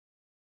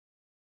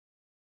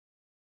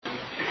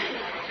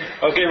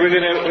Okay, we're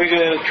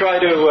gonna try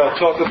to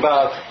talk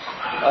about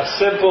a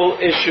simple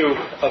issue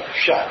of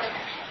pshat.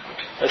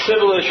 A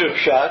simple issue of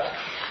pshat.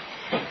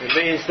 It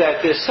means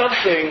that there's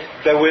something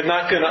that we're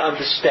not going to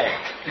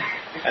understand,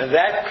 and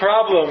that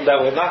problem that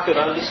we're not going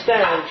to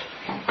understand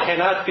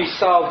cannot be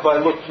solved by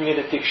looking in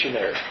a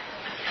dictionary.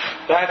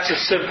 That's a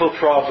simple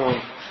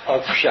problem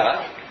of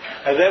pshat,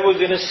 and then we're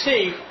going to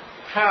see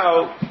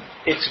how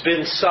it's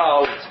been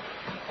solved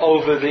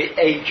over the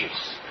ages,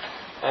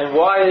 and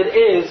why it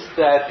is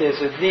that there's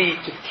a need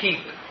to keep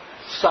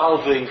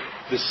solving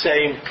the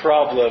same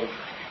problem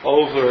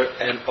over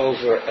and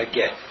over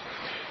again.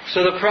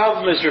 So the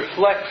problem is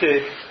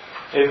reflected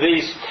in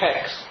these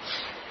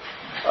texts,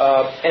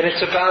 and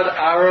it's about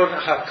Aaron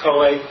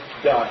HaKohen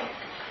dying.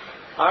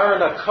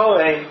 Aaron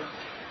HaKohen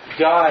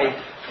died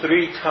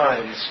 3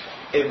 times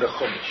in the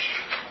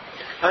Chumash.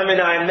 I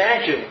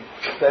imagine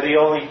that he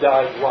only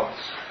died once,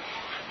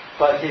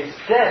 but his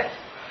death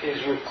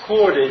is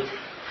recorded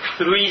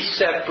 3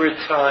 separate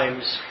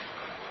times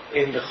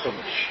in the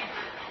Chumash.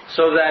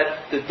 So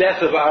that the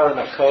death of Aaron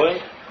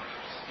HaKohen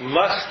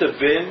must have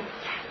been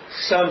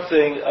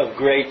something of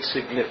great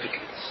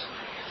significance.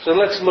 So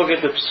let's look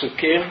at the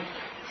Psukim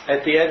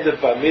at the end of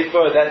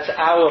Bamidbar. That's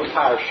our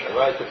Parsha,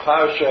 right? The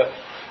Parsha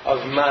of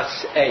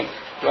Mas'eh,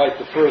 right?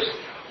 The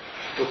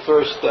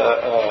first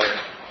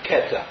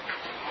Keta.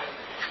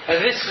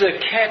 And this is a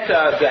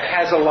Keta that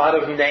has a lot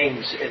of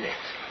names in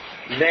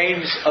it.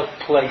 Names of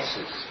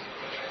places.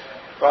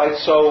 Right?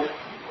 So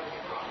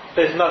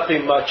there's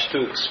nothing much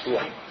to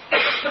explain.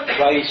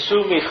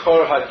 Vayisu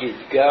michor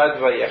hagidgad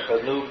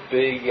vayachanu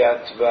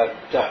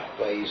beyatvata.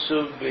 Vayisu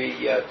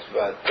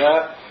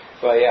beyatvata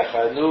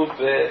vayachanu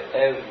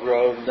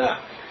be'evrona.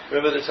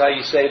 Remember that's how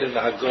you say it in the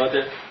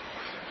Haggadah?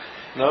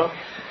 No?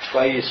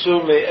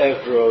 Vayisu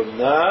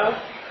me'evrona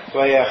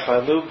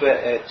vayachanu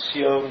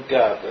be'etzion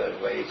gaber.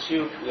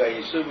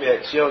 Vayisu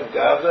me'etzion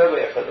gaber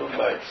vayachanu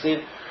ma'atzin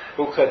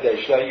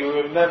ukadesh. Now you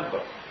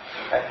remember,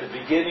 at the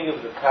beginning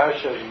of the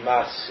Parsha of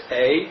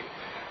Mas'eh,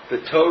 the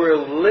Torah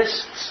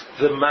lists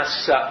the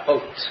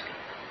Masa'ot,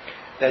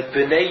 that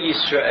Bnei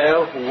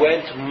Yisrael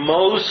went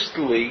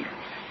mostly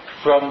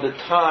from the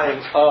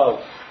time of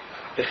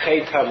the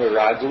Chet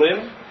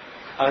HaMeraglim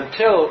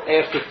until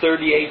after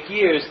 38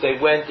 years they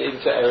went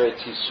into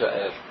Eretz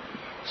Yisrael.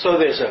 So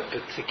there's a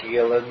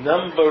particular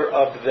number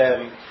of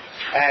them,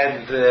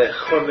 and the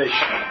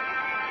Chumash,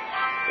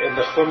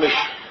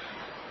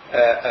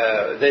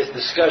 there's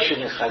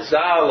discussion in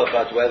Chazal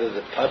about whether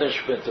the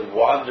punishment of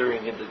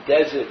wandering in the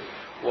desert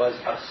was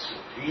a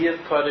severe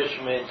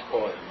punishment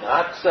or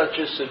not such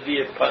a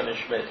severe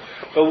punishment.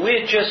 But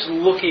we're just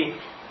looking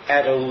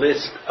at a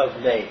list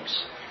of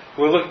names.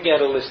 We're looking at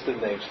a list of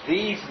names.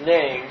 These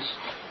names,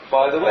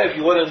 by the way, if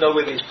you want to know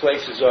where these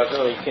places are,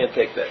 no, you can't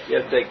take that. You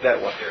have to take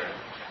that one.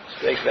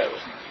 Take that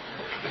one.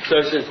 So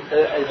it says,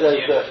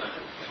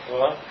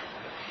 what?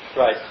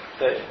 Right.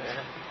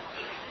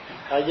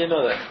 How do you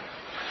know that?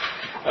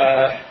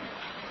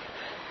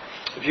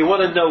 If you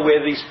want to know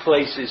where these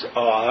places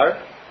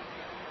are,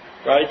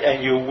 right,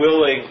 and you're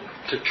willing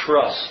to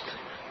trust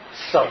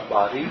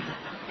somebody,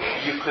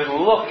 you can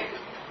look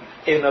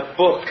in a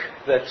book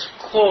that's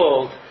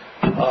called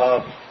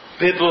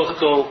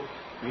Biblical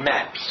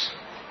Maps.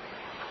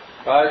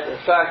 Right? In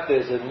fact,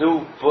 there's a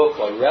new book,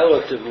 a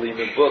relatively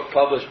new book,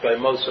 published by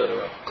Mossad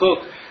Rav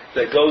Kook,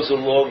 that goes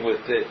along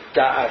with the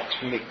Da'at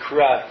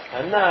Mikra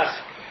Tanakh,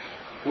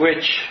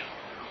 which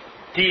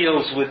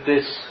deals with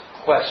this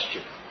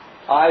question.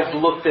 I've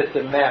looked at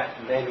the map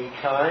many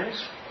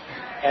times,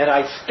 and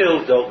I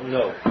still don't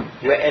know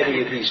where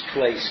any of these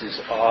places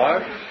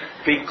are,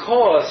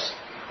 because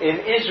in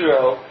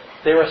Israel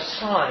there are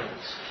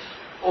signs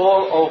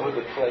all over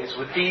the place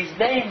with these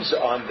names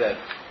on them,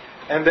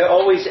 and there are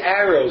always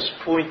arrows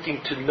pointing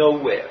to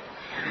nowhere.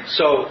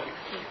 So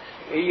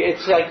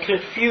it's like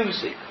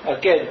confusing.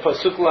 Again,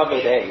 Pasuk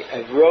Lamed Hey,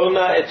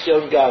 Evrona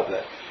Etzion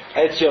Gava,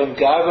 Etzion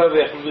Gava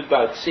v'echud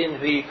ba'atzin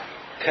vi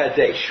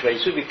Kadesh,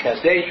 v'yisu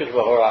v'Kadesh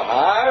v'hor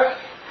ha'ar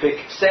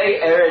v'ksei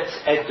Eretz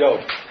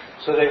Edom.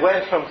 So they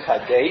went from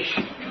Kadesh.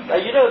 Now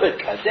you know that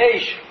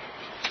Kadesh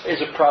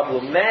is a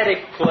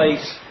problematic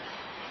place.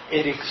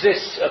 It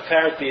exists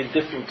apparently in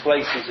different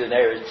places in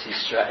Eretz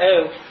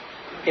Yisrael,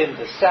 in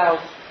the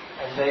south,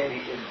 and maybe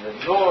in the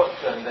north,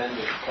 and then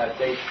there's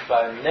Kadesh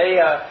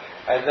Barnea,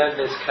 and then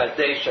there's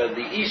Kadesh on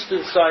the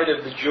eastern side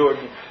of the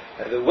Jordan,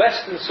 and the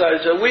western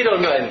side. So we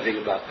don't know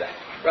anything about that,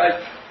 right?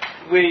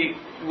 We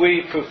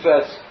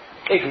profess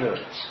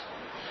ignorance.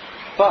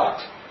 But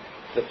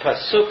the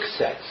Pasuk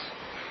says,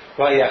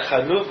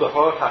 Vayachanu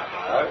b'hor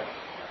ha'ar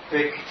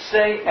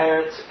v'ktsei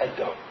Eretz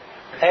Edom.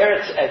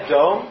 Eretz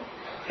Edom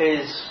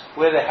is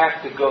where they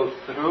have to go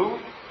through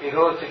in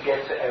order to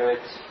get to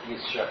Eretz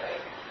Yisrael.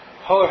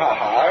 Hor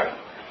ha'ar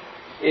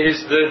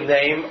is the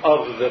name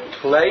of the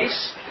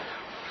place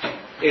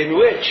on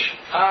which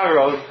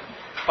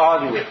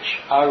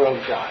Aaron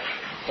died.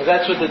 And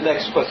that's what the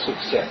next pasuk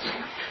says.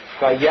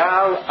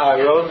 Vayal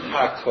Aaron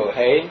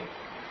HaKohen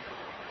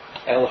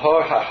El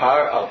Hor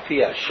Hahar Al Pi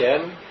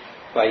Hashem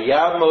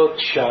Vayamot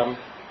Sham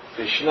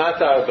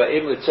בשנת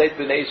ה-40 לצאת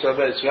בני ישראל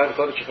ביציאה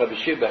לחודש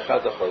החמישי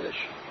באחד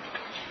החודש.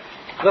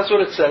 That's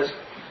what it says.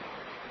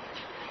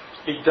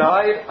 He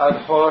died on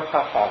Hor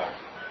HaHar.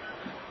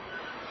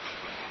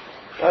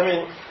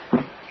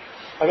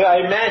 I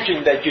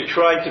imagine that you're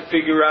trying to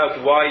figure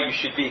out why you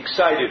should be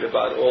excited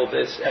about all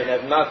this and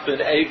have not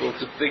been able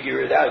to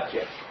figure it out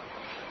yet.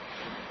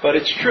 But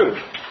it's true.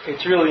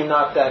 It's really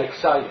not that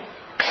exciting.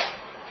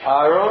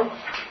 Aaron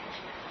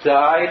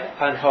died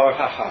on Hor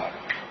HaHar.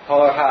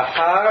 Hor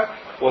HaHar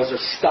was a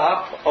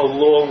stop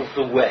along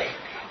the way.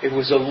 It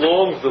was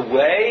along the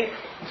way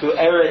to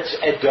Eretz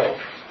Edom.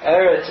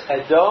 Eretz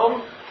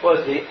Edom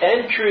was the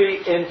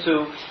entry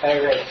into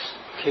Eretz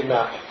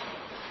Canaan.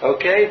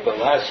 Okay, the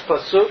last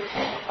pasuk,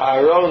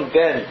 Aaron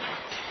ben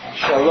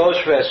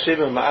Shalosh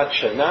ve'Asrim Ma'at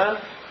Shana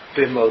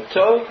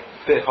b'moto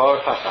b'Hor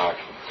HaHar.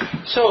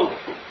 So,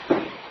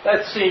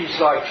 that seems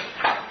like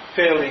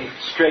fairly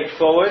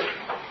straightforward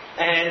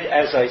and,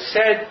 as I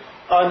said,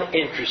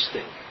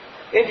 uninteresting.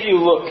 If you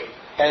look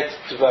at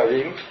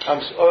Dvarim,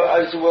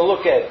 we'll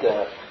look at,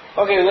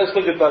 let's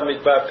look at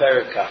Bamidbar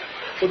Perikah.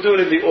 We'll do it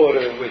in the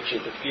order in which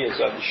it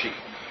appears on the sheet.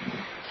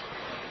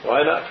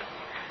 Why not?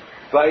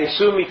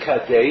 Vayisu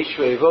mikadesh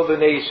ve'yivo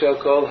b'nei Yisrael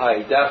kol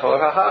ha'idach Hor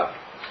HaHar.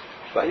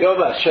 Vayom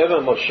Hashem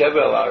Moshe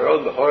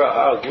ve'Aaron b'Hor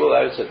HaHar gvul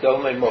Eretz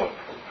Edom le'mor.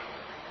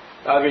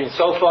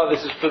 So far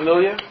this is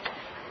familiar.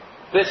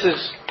 This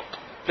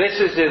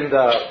is in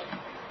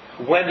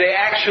when they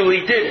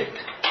actually did it.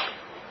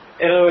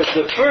 In other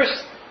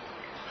words,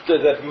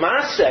 the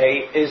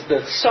Maseh is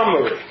the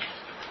summary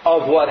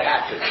of what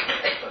happened.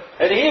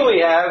 And here we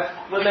have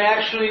when they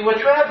actually were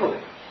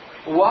traveling.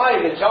 Why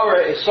the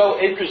Torah is so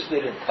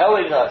interested in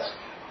telling us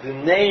the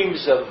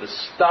names of the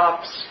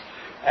stops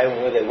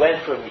and when they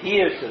went from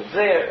here to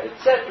there,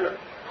 etc.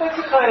 That's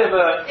a kind of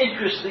an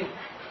interesting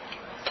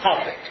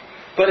topic.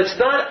 But it's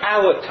not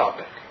our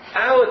topic.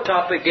 Our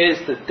topic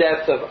is the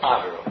death of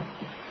Aaron.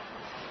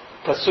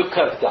 Pasuk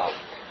Kavdal.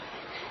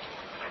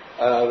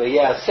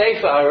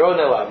 V'yasef Aaron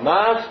el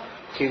Amav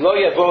ki lo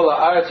yavor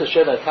la'aretz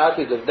asher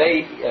natati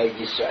l'bnei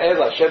Yisrael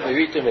Hashem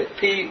miritim et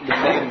pi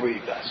l'mei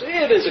meriva. So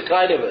here there's a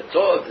kind of a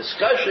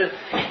discussion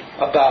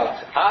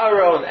about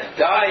Aaron and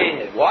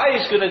dying and why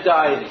he's going to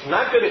die and he's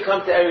not going to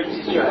come to Eretz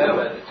Yisrael.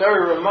 And the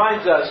Torah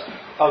reminds us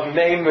of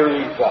Mei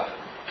Meriva.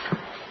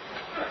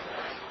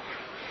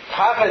 So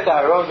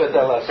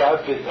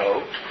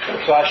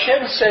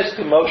Hashem says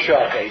to Moshe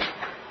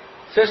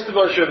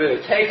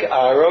Rabbeinu, take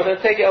Aaron and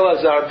take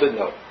Elazar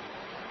Beno.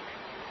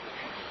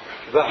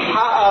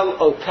 V'ha'al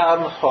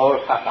otam Hor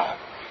HaHar.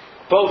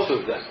 Both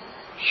of them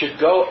should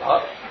go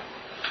up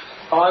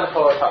on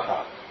Hor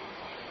HaHar.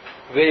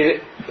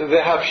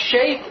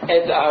 V'havshet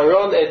et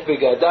Aaron et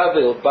begadav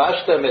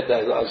v'ilbashtam et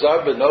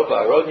Elazar Beno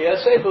v'Aaron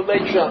yaseh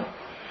v'beit Sham.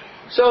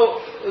 So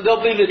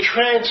there'll be the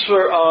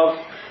transfer of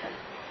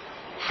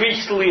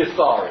priestly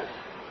authority.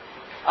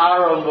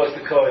 Aaron was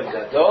the Kohen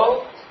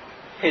Gadol.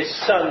 His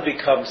son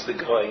becomes the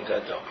Kohen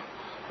Gadol.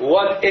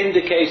 What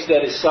indicates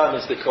that his son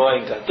is the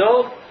Kohen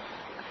Gadol?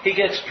 He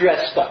gets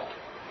dressed up.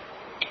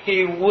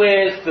 He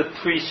wears the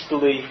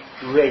priestly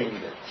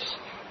raiments.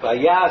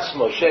 Vayas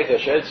Moshe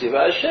kasher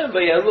tziva Hashem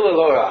vayalu el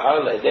Hor HaHar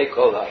le'edei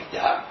kol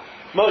ha'ida.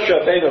 Moshe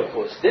Rabbeinu, of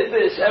course, did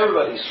this.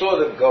 Everybody saw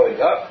them going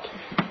up.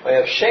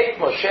 ויבשט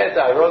משה את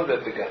אהרון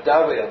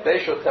בבגדיו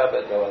ויבש אותה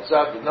ואת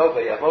אלעזר בנו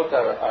וימות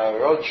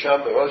אהרון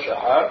שם בראש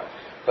ההר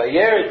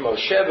וירד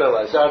משה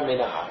ואלעזר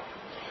מן ההר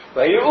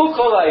ויראו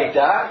כל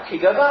העדה כי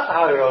גבה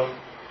אהרון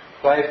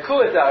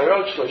ויבכו את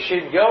אהרון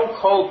 30 יום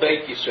כל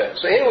בית ישראל.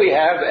 So here we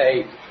have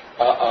a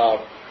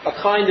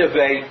kind of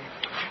a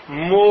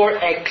more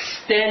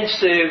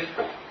extensive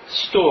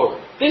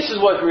story. This is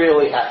what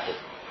really happened.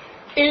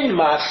 In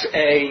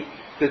Mas'eh,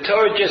 the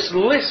Torah just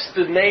lists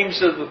the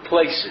names of the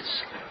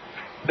places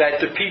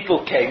that the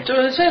people came to.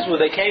 And it says when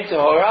they came to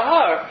Hor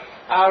HaHar,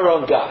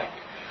 Aaron died.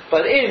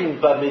 But in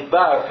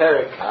Bamidbar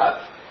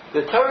Perikah,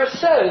 the Torah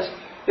says,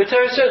 the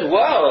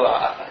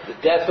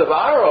death of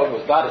Aaron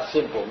was not a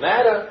simple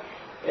matter.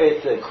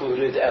 It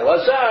included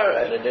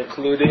Elazar, and it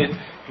included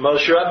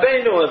Moshe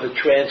Rabbeinu, and the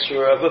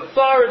transfer of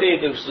authority.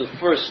 And it was the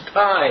first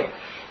time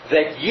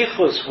that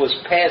Yichus was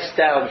passed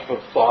down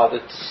from father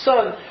to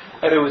son,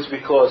 and it was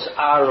because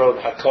Aaron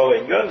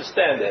HaKohen. You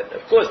understand that?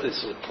 Of course, this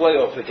is a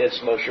playoff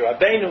against Moshe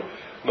Rabbeinu.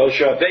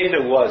 Moshe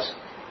Rabbeinu was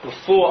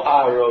before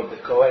Aaron the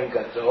Kohen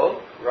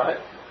Gadol, right?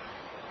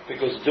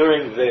 Because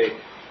during the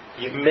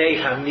Yemei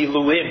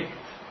HaMiluim,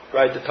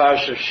 right, the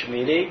Parsha of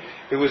Shemini,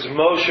 it was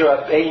Moshe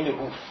Rabbeinu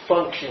who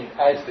functioned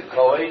as the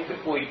Kohen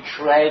before he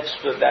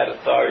transferred that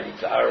authority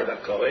to Aaron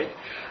HaKohen.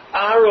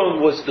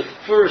 Aaron was the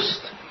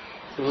first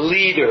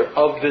leader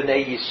of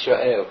Bnei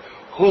Yisrael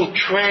who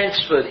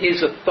transferred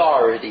his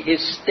authority,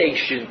 his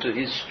station to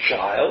his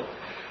child.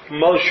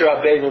 Moshe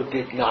Rabbeinu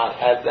did not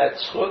have that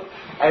zchut.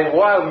 And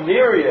while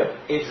Miriam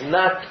is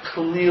not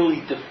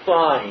clearly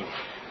defined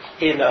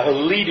in her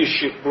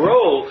leadership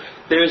role,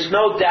 there is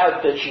no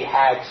doubt that she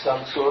had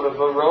some sort of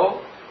a role.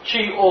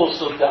 She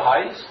also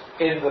dies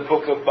in the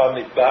book of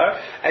Bamidbar,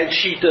 and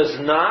she does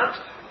not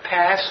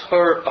pass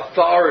her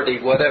authority,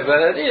 whatever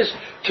that is,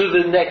 to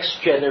the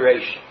next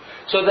generation.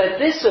 So that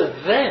this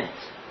event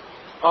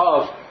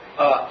of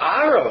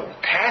Aaron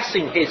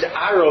passing his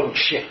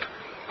Aaronship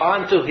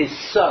onto his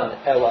son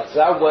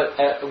Elazar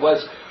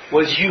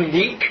was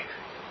unique.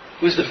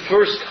 It was the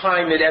first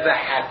time it ever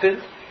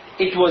happened.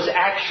 It was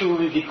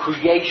actually the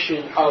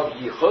creation of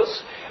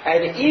Yichus.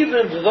 And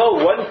even though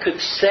one could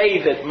say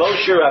that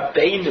Moshe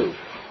Rabbeinu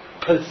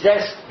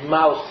possessed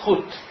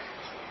Malchut,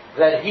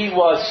 that he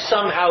was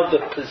somehow the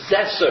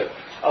possessor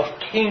of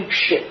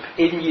kingship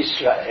in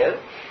Yisrael,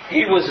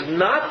 he was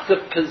not the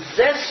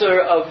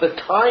possessor of the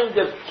kind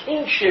of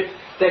kingship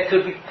that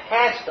could be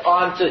passed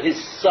on to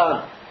his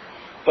son.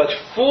 But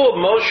for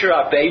Moshe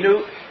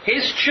Rabbeinu,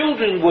 his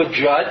children were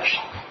judged.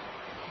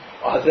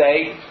 Are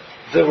they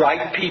the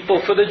right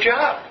people for the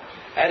job?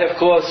 And of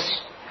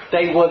course,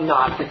 they were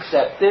not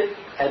accepted.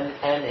 And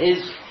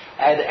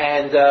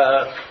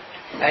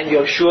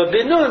Yoshua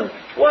ben Nun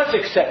was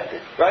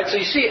accepted, right? So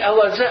you see,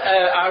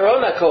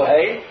 Aaron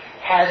HaKohen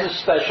has a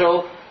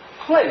special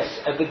place,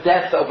 and the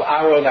death of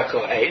Aaron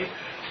HaKohen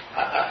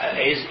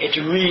it's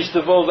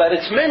reasonable that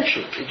it's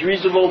mentioned. It's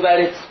reasonable that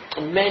it's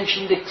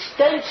mentioned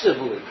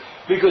extensively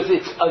because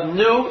it's a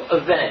new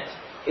event.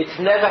 It's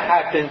never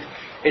happened.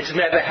 It's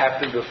never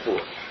happened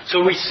before.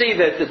 So we see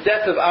that the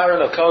death of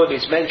Aaron HaKohen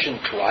is mentioned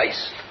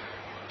twice.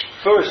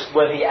 First,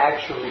 when he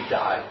actually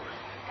died.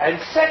 And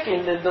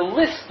second, in the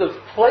list of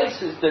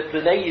places that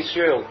Bnei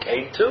Yisrael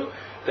came to,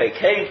 they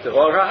came to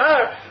Hor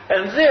HaHar,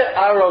 and there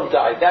Aaron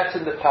died. That's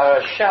in the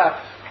parasha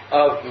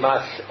of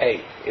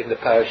Mas'eh. In the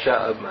parasha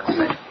of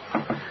Mas'eh.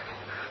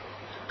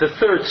 The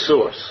third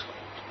source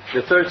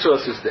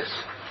is this.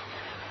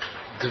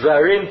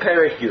 Dvarim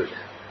Perek Yud.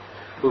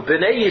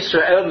 U'Bnei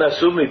Yisrael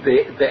nasu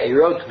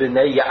be'erot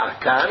Bnei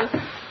Ya'akan.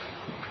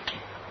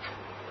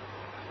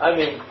 I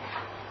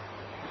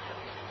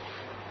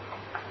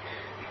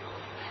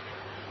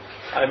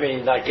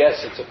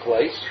guess it's a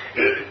place.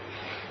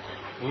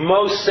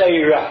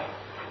 Moseira.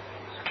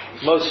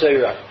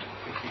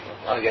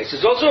 I guess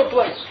it's also a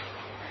place.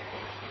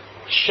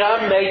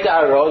 Sham made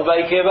Aaron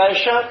vayikev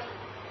Hashem.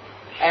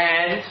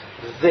 And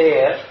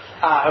there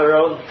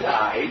Aaron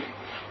died,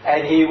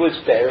 and he was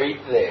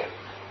buried there.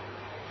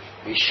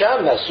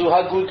 Misham nasu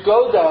hagud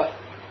goda.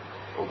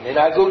 U'min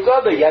hagud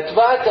goda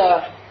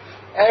yatvata.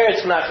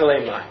 Eretz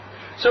Nachalei Mayim.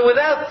 So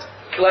without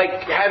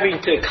having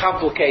to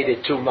complicate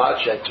it too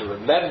much and to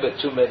remember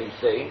too many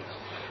things,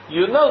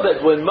 you know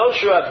that when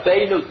Moshe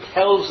Rabbeinu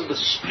tells the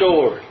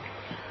story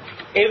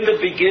in the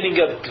beginning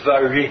of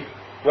Dvarim,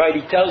 right?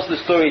 He tells the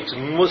story. It's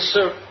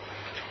Musar.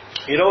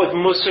 You know what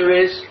Musar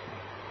is?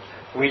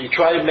 Where you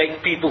try to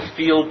make people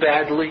feel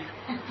badly.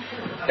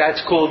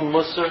 That's called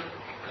Musar.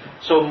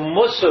 So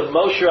Musar,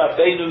 Moshe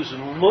Rabbeinu's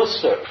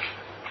Musar,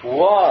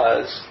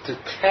 was to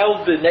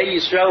tell Bnei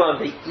Yisrael on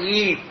the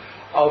eve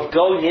of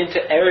going into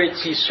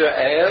Eretz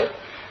Yisrael,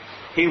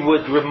 he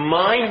would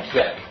remind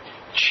them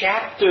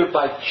chapter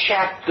by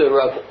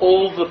chapter of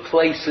all the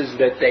places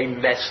that they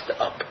messed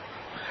up.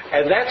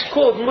 And that's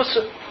called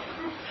Musar.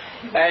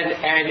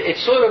 And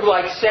it's sort of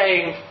like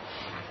saying,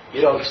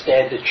 you don't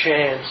stand a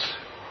chance.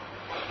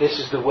 This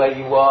is the way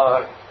you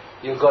are.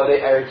 You'll go to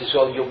Eretz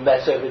Yisrael, you'll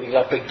mess everything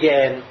up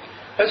again.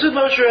 That's what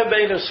Moshe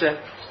Rabbeinu said.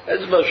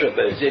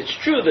 It's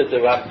true that the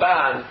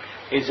Ramban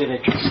is in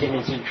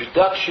his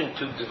introduction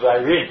to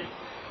Dvarim.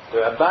 The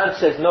Ramban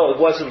says, no, it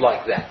wasn't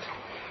like that.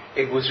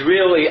 It was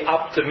really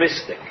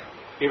optimistic.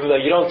 Even though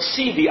you don't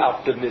see the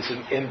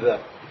optimism in the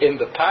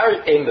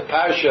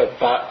parasha of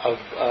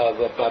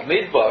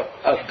Bamidbar,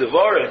 of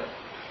Devarim,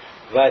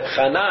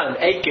 Vayetchanan,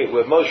 Ekev,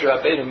 where Moshe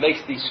Rabbeinu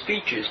makes these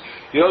speeches,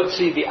 you don't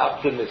see the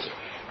optimism.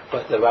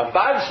 But the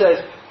Ramban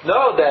says,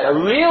 no, that a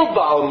real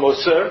Baal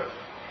Musar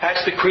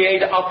has to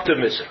create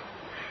optimism.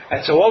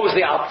 And so what was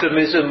the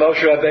optimism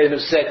Moshe Rabbeinu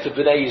said to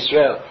Bnei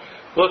Yisrael?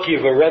 Look,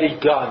 you've already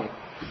done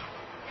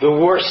the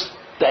worst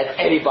that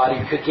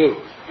anybody could do.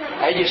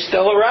 And you're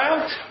still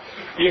around.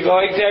 You're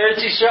going to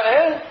Eretz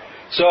Yisrael.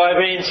 So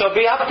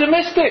be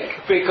optimistic,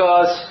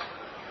 because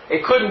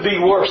it couldn't be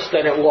worse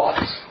than it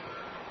was.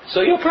 So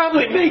you'll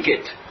probably make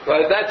it.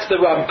 Right? That's the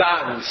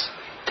Ramban's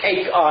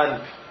take on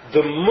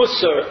the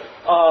Musar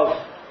of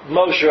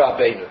Moshe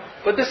Rabbeinu.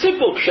 But the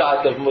simple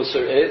pshat of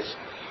Musar is,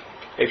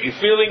 if you're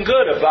feeling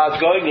good about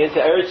going into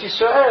Eretz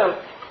Yisrael,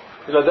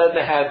 then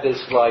they have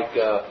this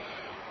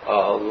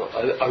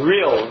a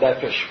real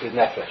nefesh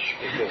b'nefesh,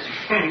 because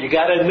you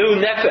got a new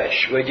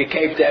nefesh when you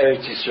came to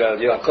Eretz Yisrael.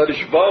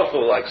 HaKadosh Baruch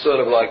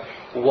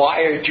Hu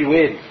wired you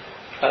in.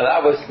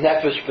 That was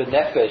nefesh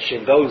b'nefesh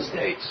in those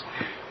days.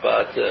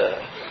 But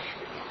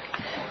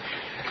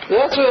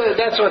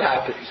that's what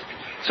happens.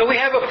 So we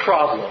have a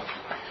problem.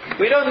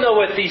 We don't know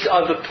what these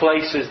other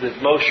places that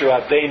Moshe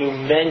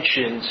Rabbeinu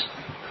mentions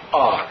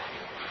are.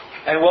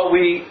 And what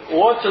we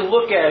want to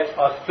look at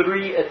are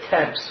three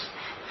attempts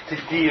to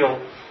deal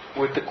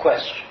with the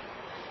question.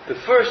 The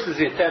first is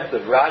the attempt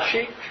of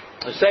Rashi,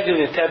 the second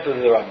is the attempt of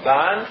the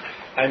Ramban,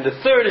 and the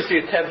third is the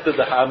attempt of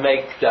the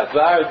Hamek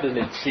Davar, the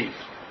Netziv.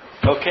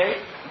 Okay?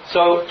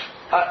 So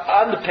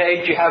on the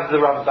page you have the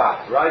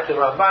Ramban, right? The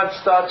Ramban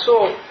starts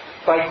off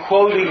by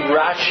quoting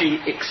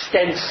Rashi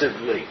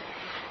extensively,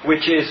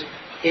 which is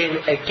in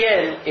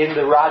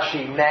the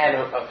Rashi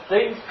manner of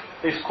things,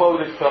 is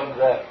quoted from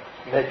the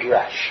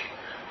Midrash.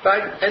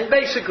 Right? And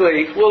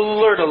basically, we'll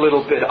learn a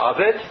little bit of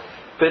it.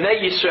 Bnei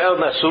Yisrael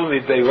nasu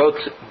mibeirot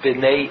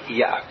bnei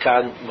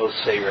Yaakan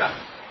Moseira.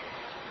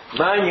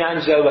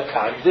 Ma'anyan ze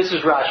lakan. This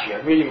is Rashi.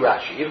 I'm reading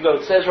Rashi, even though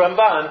it says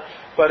Ramban,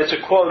 but it's a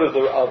quote of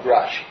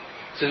Rashi.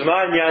 It says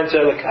Ma'anyan ze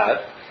lakan,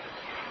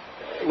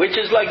 which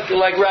is like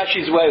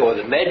Rashi's way, or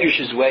the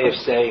Medrash's way of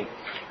saying,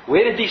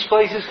 where did these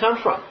places come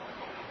from?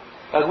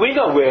 Like we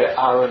know where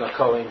Aaron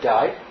HaKohen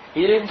died.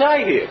 He didn't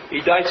die here.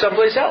 He died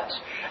someplace else.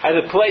 And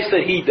the place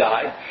that he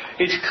died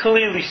is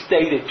clearly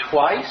stated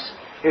twice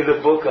in the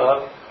book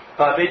of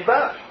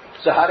Bamidbar.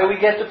 So how do we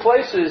get to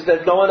places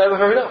that no one ever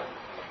heard of?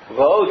 Is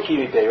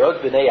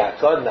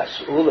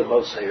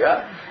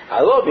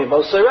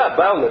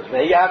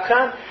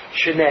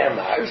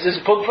this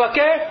book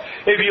fakir?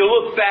 If you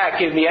look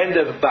back in the end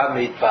of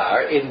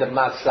Bamidbar, in the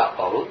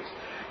Masaot,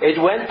 it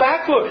went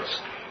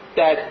backwards.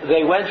 That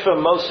they went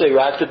from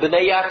Moseira to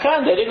Bnei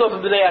Yakan. They didn't go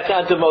from Bnei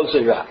Yakan to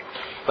Moseira.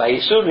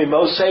 Vayisumi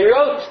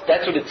Moseirot.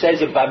 That's what it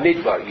says in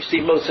Bamidbar. You see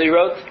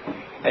Moseirot,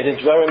 and in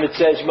Dvarim it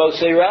says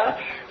Moseira.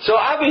 So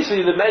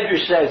obviously the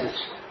Medrash says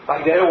it's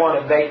like they don't want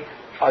to make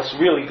us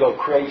really go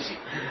crazy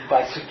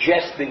by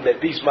suggesting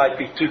that these might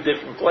be two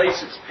different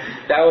places.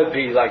 That would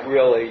be like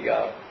really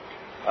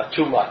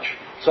too much.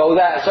 So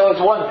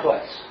it's one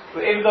place,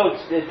 even though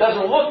it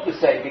doesn't look the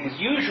same, because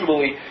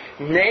usually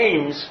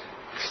names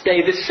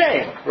stay the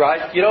same,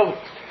 right? You don't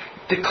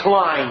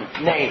decline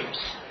names.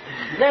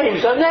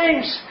 Names are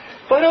names.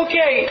 But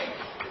okay,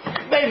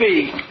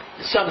 maybe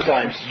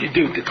sometimes you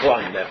do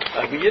decline them.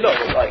 I mean,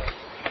 like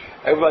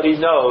everybody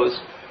knows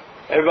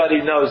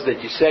that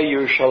you say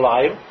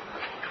Yerushalayim,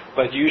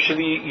 but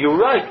usually you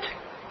write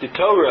the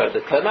Torah, the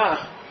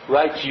Tanakh,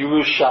 writes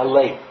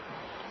Yerushalayim.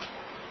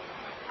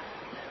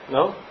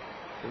 No?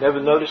 You never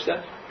noticed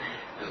that?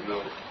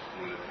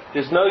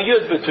 There's no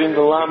yud between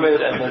the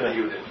lamed and the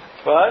yud.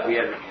 What?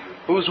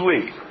 Who's we?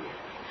 You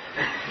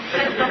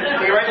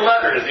write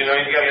letters, you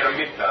gotta get a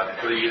mitzvah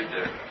for the yud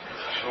there.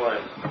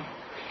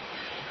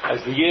 As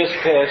the years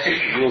pass,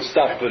 you'll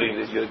stop putting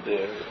the yud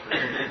there.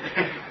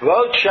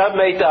 Vot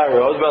shameit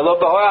arod v'lo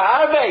b'hor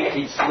harbeit.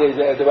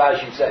 The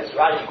Rashi says.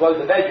 Rashi quotes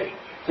the Medrash.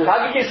 So how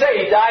can you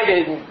say he died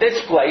in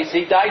this place?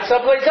 He died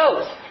someplace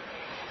else.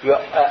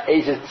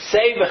 He says,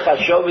 "Say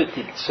v'chashovet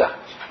titzah."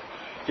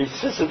 He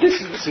says, so this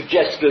is the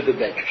suggestion of the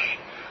Medrash.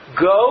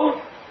 Go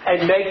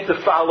and make the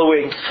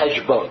following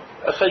cheshbon.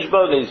 A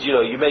cheshbon is,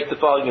 you make the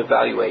following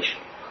evaluation.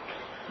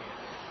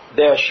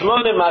 There are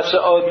shmonim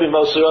masaot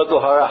b'moserot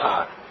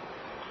l'harahar.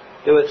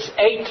 There was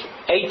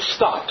eight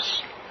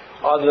stops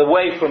on the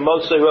way from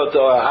Moserot to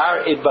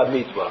Harahar in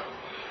Bamidbar.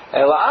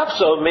 Ela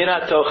afso min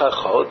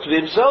hatochachot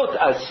v'imzot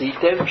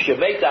asitem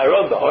shemeit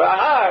Aaron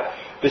b'harahar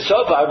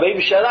b'sof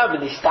 40 shana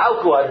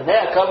v'nistalku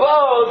adnei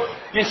hakavod.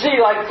 You see,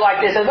 like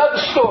there's another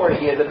story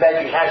here the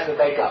Medrash has to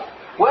make up.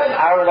 When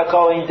Aaron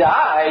HaKohen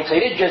died, so he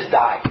didn't just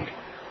die.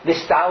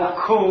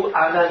 Nistalku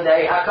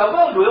adnei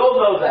hakavod. We all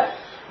know that.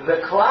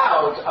 The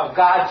clouds of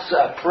God's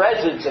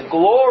presence and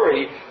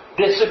glory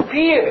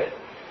disappeared.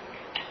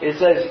 It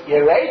says,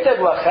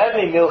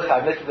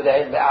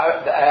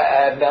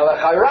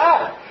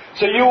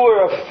 so you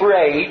were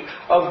afraid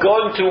of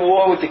going to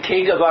war with the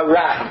king of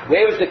Arad.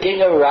 Where was the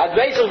king of Arad?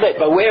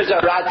 But where's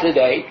Arad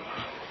today?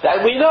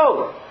 That we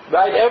know,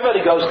 right?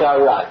 Everybody goes to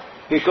Arad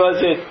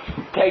because it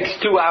takes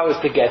 2 hours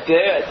to get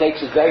there.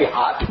 It's very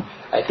hot.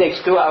 It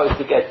takes 2 hours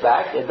to get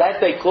back, and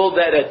that they call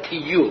that a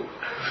tiyul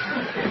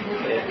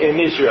in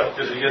Israel.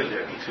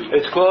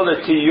 It's called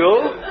a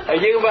tiyul,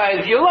 and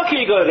if you're lucky,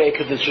 you go to the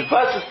air-conditioned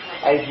buses,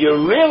 and if you're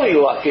really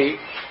lucky,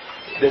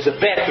 there's a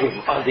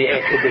bathroom on the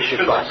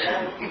air-conditioned bus.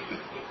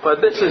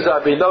 But this is,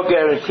 no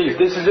guarantees.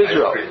 This is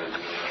Israel.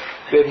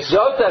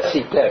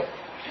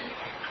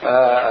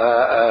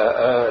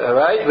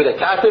 Right? With a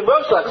katim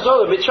rosh,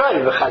 so he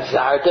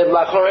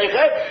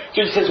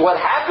says what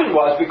happened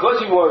was,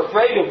 because you were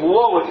afraid of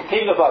war with the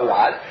king of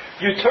Arad,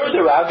 you turned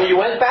around and you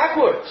went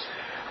backwards.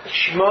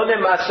 Shmone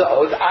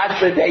Masaot ad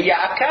b'nei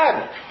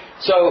Yaakan.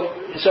 So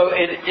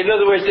in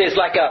other words, there's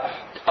like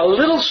a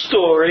little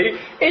story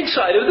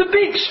inside of the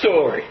big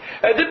story.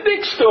 And the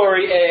big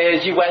story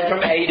is you went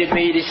from A to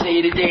B to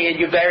C to D and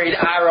you buried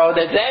Aaron,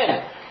 and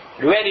then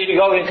you're ready to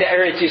go into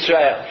Eretz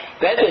Yisrael.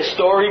 Then there's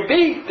story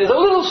B. There's a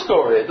little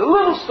story. The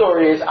little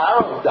story is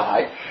Aaron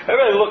died.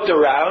 Everybody looked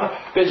around.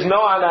 There's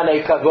no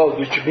Ananei Kavod,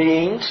 which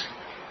means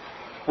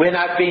we're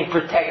not being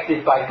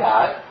protected by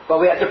God, but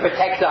we have to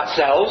protect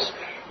ourselves,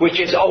 which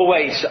is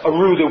always a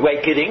rude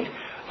awakening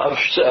of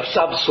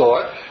some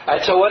sort.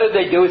 And so what did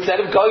they do? Instead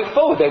of going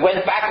forward, they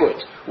went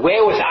backwards.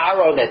 Where was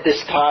Aaron at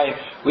this time?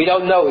 We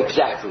don't know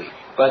exactly.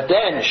 But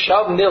then,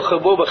 Shav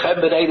nilchabu b'chem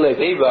b'nei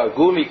Levi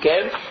v'argu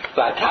mikem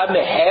v'atam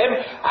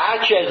mehem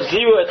ad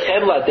she'achziru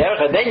etchem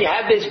laderech. And then you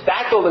have this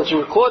battle that's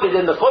recorded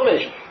in the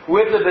Chumash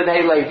with the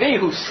B'nei Levi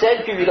who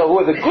sent you, who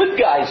are the good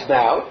guys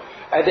now,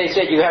 and they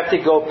said you have to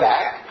go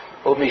back.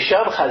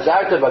 ומשם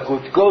חזרת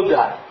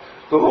בגודגודה,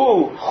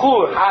 והוא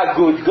חור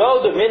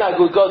הגודגודה, מן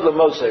הגודגודה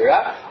למוסרה,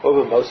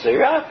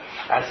 ובמוסרה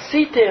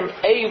עשיתם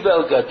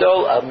אבל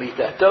גדול על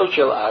מיתתו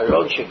של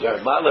אהרון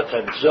שגרמה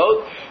לכם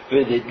זאת,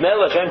 ונדמה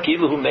לכם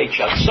כאילו הוא מת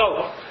שם.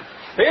 So,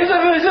 here's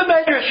a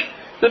medrash.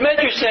 The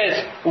medrash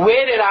says,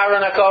 where did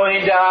Aaron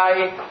HaKohen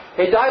die?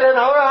 He died in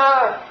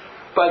Horah.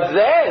 But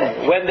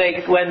then, when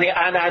the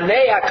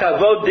Ananei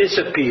HaKavod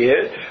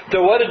disappeared,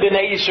 so what did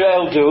Bnei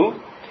Israel do?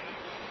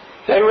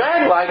 They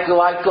ran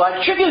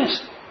like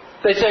chickens.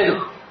 They said,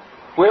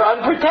 we're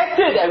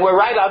unprotected and we're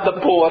right on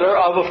the border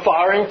of a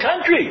foreign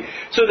country.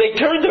 So they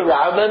turned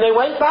around and they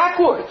went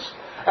backwards.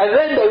 And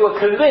then they were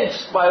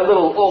convinced by a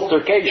little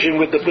altercation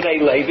with the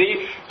Bnei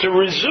Levi to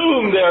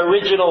resume their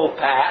original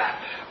path.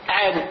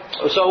 And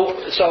so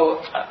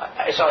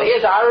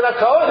here's Aaron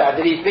HaKohen, that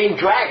he's being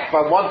dragged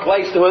from one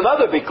place to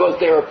another because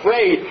they're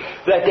afraid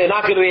that they're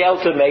not going to be able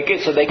to make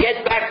it. So they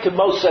get back to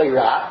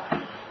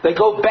Moserah. They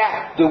go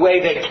back the way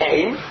they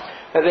came,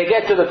 and they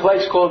get to the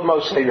place called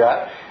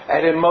Moserah.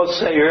 And in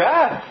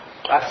Moserah,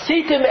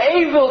 Asitim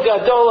Evil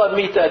Gadol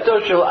Amitato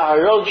Shel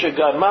Aaron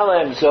Shegama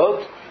Lahem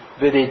Zot,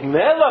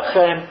 V'nidme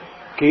Lachem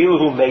כאילו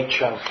Hu Meit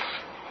Sham.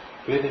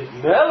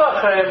 V'nidme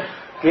Lachem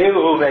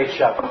כאילו Hu Meit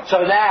Sham.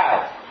 So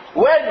now,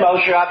 when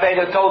Moshe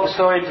Rabbeinu told the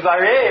story to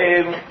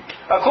Dvarim,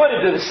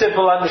 according to the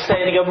simple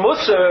understanding of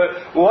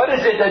Musar, what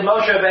is it that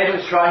Moshe Rabbeinu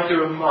is trying to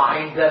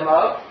remind them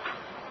of?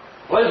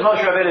 What is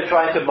Moshe Rabbeinu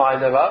trying to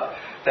remind them of?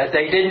 That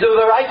they didn't do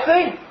the right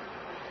thing.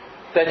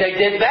 That they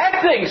did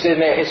bad things in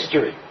their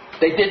history.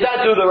 They did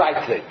not do the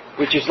right thing,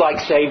 which is like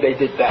saying they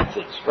did bad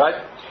things, right?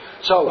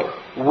 So,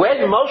 when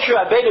Moshe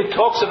Rabbeinu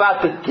talks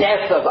about the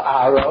death of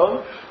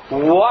Aaron,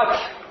 what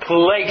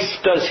place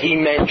does he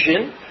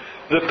mention?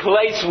 The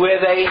place where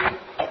they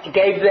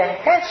gave the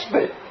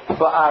hesped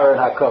for Aaron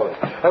HaKohen.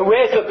 And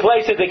where's the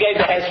place that they gave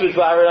the hesped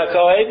for Aaron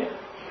HaKohen?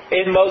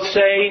 In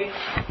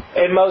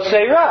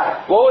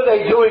Moserah. What were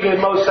they doing in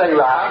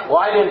Moserah?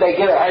 Why didn't they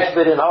give a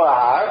hesped in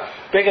Horah?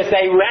 Because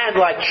they ran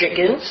like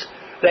chickens.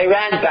 They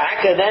ran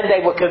back, and then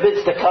they were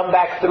convinced to come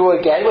back through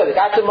again. When they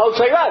got to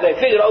Moserah, they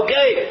figured,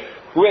 okay,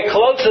 we're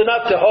close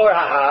enough to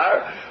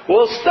Horah.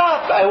 We'll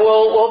stop and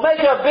we'll make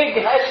a big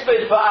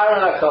hesped for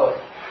Aaron HaKohen.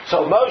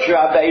 So Moshe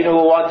Rabbeinu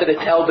wanted to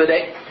tell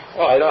Bnei,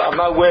 I'm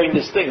not wearing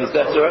this thing, is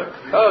that right?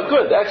 Oh,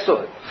 good,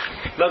 excellent.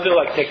 Nothing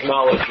like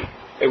technology.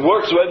 It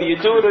works whether you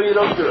do it or you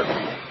don't do it.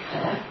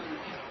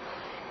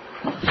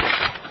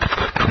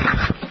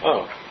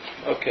 Oh,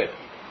 okay.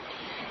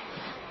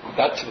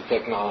 That's the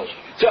technology.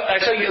 So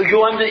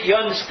you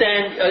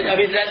understand,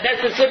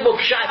 that's a simple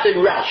pshat in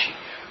Rashi.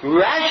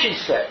 Rashi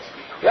says,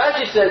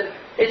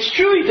 it's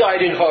true he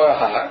died in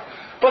Horah,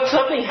 but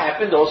something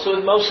happened also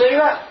in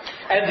Moserah.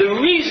 And the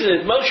reason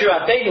that Moshe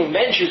Rabbeinu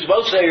mentions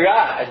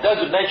Moserah and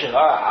doesn't mention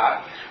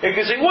Horah is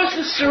because he wants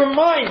to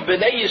remind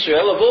Bnei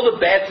Yisrael of all the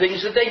bad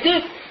things that they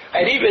did.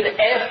 And even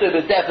after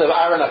the death of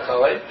Aaron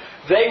HaKohen,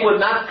 they were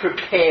not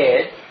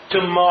prepared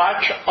to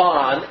march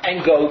on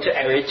and go to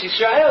Eretz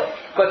Yisrael.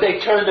 But they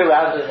turned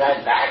around and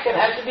ran back and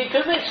had to be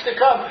convinced to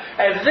come.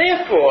 And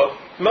therefore,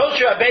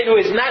 Moshe Rabbeinu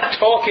is not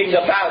talking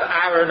about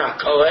Aaron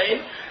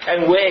HaKohen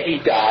and where he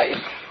died,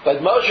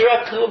 but Moshe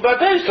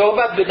Rabbeinu is talking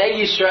about Bnei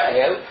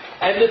Yisrael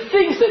and the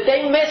things that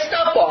they messed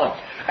up on.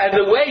 And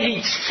the way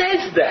he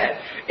says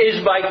that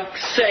is by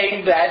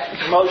saying that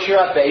Moshe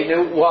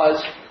Rabbeinu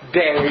was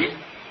buried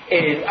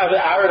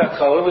Aaron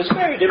HaKohen was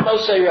buried in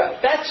Moserah.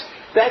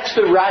 That's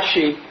the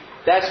Rashi.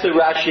 That's the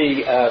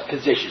Rashi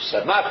position.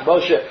 So not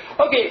Moshe.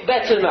 Okay,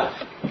 that's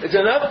enough. Is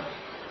enough?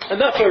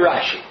 Enough for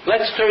Rashi.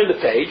 Let's turn the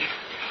page.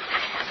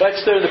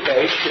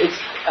 It's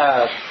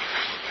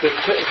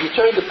if you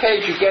turn the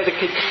page, you get a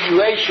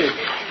continuation.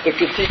 The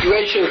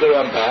continuation of the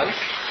Ramban.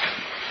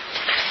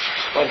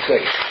 One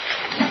second.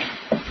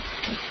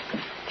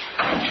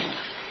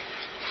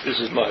 This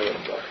is my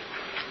Ramban.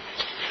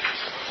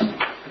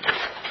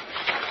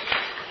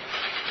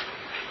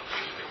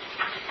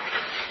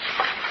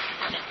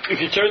 If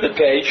you turn the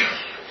page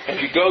and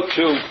you go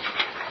to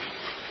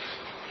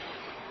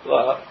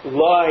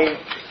line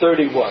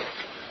 31.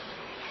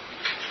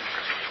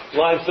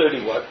 Line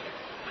 31.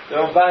 The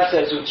Ramban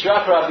says,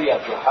 Utzrach Rabbi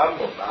Abraham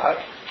Omar.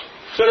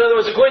 So in other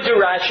words, according to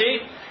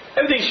Rashi,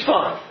 everything's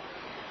fine.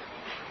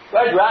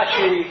 Right?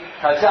 Rashi,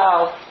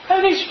 Chazal,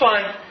 everything's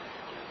fine.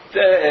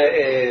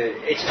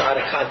 It's not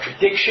a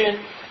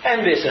contradiction,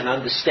 and there's an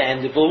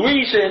understandable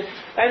reason,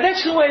 and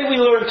that's the way we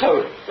learn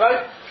Torah,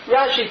 right?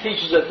 Rashi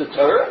teaches us the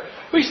Torah.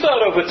 We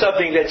start off with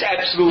something that's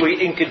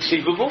absolutely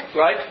inconceivable,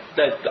 right?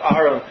 That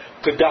Aaron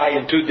could die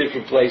in two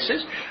different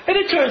places, and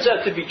it turns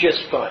out to be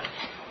just fine.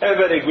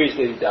 Everybody agrees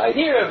that he died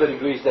here, everybody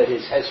agrees that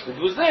his husband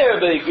was there,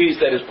 everybody agrees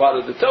that it's part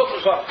of the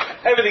Torah,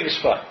 everything is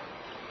fine.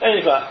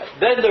 Anyway,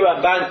 then the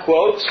Ramban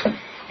quotes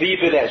the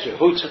Ibn Ezra,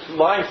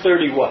 line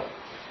 31.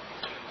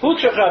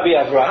 Hutzach Rabbi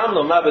Avraham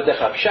lomar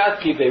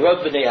b'dechavshat ki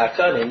beirot b'nei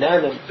Akan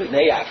inanam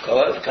b'nei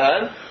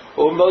Akan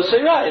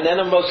u'Moserah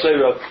inanam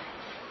Moserah.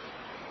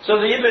 So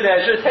the Ibn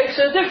Ezra takes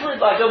a different,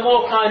 like a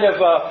more kind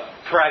of a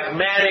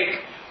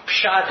pragmatic,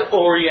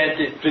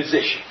 pshat-oriented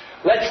position.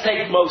 Let's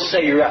take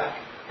Moserah.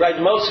 Right?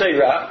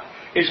 Moseira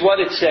is what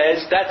it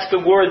says. That's the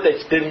word,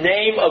 that's the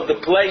name of the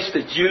place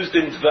that's used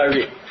in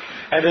Dvarim.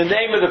 And the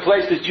name of the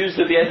place that's used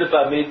at the end of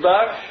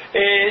Bamidbar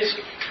is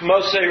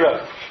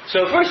Moseira.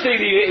 So first thing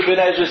the Ibn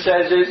Ezra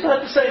says is,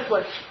 not the same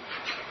place.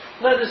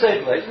 Not the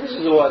same place. This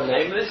is the one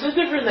name, this is a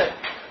different name.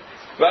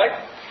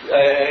 Right?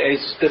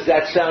 Does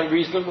that sound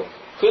reasonable?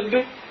 Could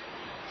be.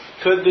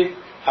 Could be.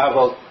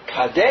 Aval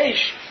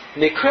Kadesh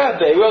Nikra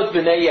Beirot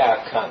B'nei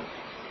Yaakam.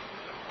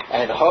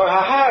 And Hor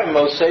HaHar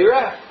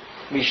Moseira.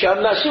 Misham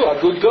Nasu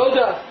Agud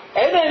Goda.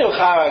 Enenu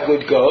Char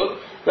Agud God.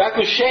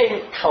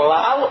 Rakushem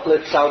Kalal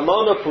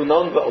Letzalmona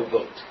Punon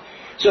V'Ovot.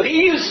 So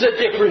he uses a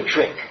different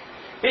trick.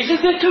 He says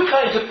there are two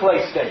kinds of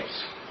place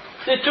names.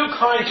 There are two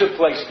kinds of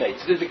place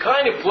names. There's the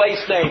kind of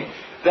place name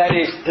that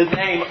is the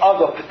name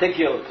of a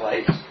particular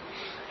place.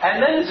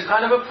 And then there's a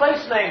kind of a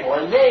place name, or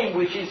a name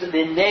which is the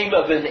name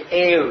of an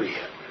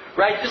area.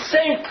 Right? The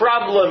same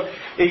problem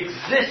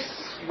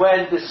exists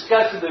when the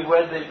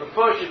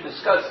proportion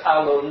discuss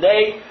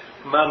Alonei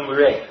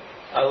Mamre.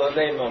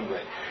 Alonei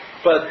Mamre.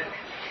 But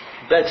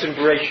that's in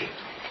Bereshit.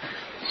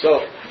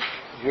 So,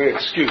 we're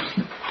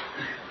excused.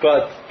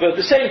 But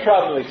the same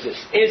problem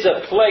exists. Is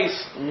a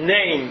place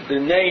name the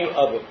name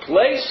of a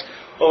place,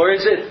 or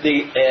is it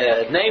the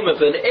name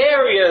of an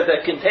area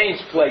that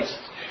contains places?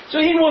 So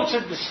he wants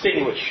to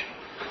distinguish,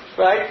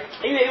 right?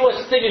 He wants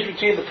to distinguish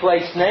between the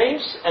place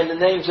names and the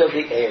names of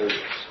the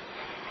areas.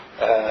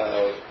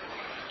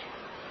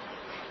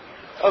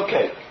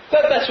 Okay,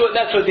 that's what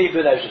the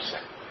Ibn Ezra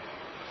said.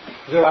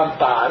 The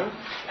Ramban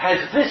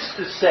has this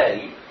to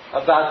say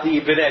about the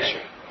Ibn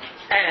Ezra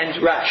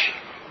and Rashi.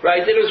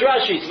 Right? It was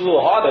Rashi. It's a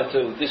little harder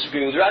to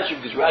disagree with Rashi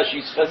because Rashi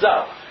is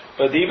Chazal.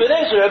 But the Ibn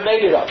Ezra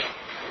made it up.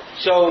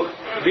 So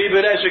the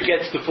Ibn Ezra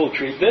gets the full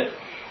treatment,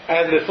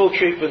 and the full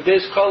treatment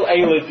is Kol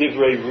Eila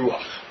Divrei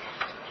Ruach.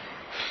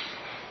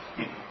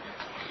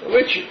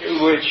 Which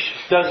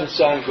doesn't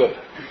sound good.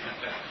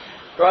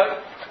 Right?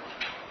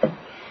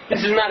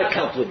 This is not a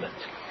compliment.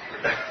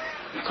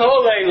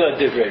 Kol Eila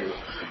Divrei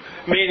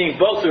Ruach. Meaning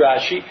both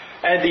Rashi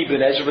and the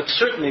Ibn Ezra, but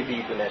certainly the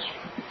Ibn Ezra.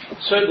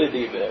 Certainly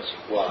the Ibn Ezra.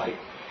 Why?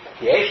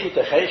 He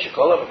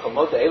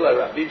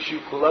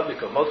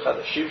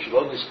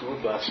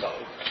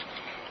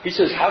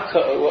says,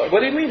 what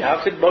do you mean?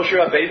 How could Moshe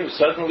Rabbeinu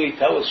suddenly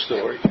tell a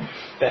story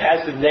that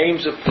has the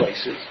names of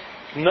places,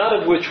 none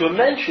of which were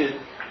mentioned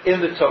in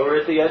the Torah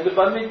at the end of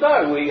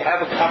Bamidbar? We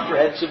have a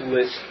comprehensive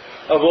list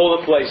of all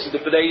the places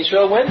that Bnei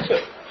Yisrael went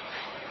to.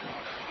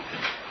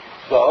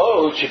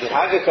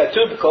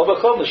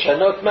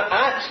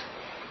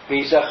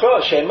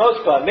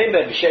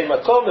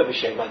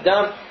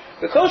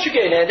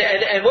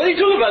 And what are you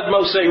talking about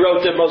Mosei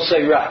wrote and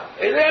Mosei Ra?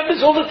 It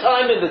happens all the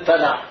time in the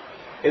Tanakh.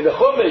 In the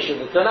Chumash, in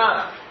the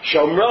Tanakh,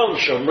 Shomron,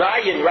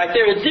 Shomrayin, right?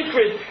 There are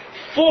different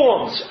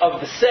forms of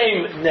the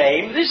same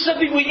name. This is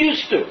something we're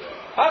used to.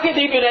 How can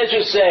Ibn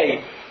Ezra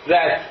say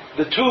that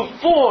the two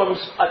forms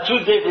are two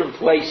different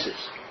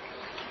places?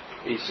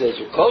 He says,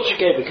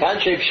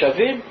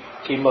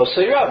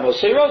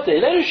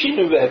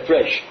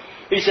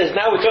 he says,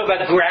 now we're talking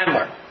about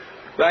grammar.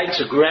 Right?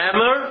 So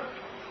grammar,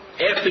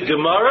 after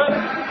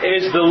Gemara,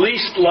 is the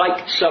least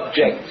liked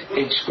subject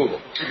in school.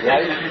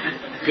 Right?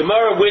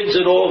 Gemara wins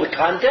in all the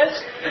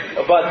contests,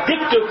 but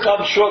Diktur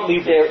comes shortly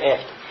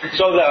thereafter.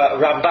 So the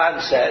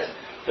Ramban says,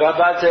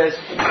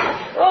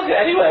 okay,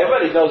 anyway,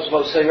 everybody knows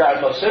Mosera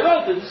and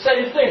Mosera, they're the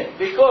same thing,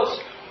 because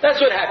that's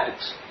what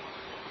happens.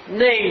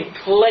 Named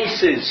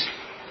places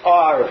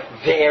are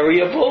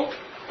variable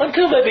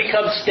until they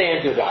become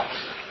standardized.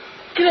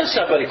 You know,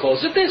 somebody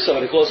calls it this,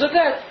 somebody calls it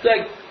that.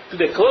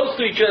 They're close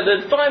to each other,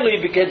 and finally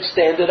it became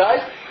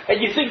standardized,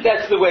 and you think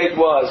that's the way it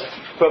was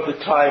from the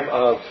time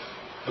of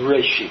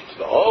Bereshit.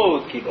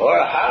 Oh, Kibor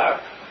Har,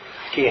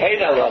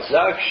 Kihena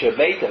Lazak,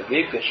 Shemet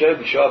Aviv, Kasher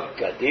Bishov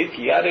Kadiv,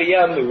 Kiyada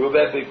Yam,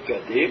 Merubah Aviv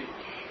Kadiv,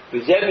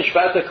 Vizem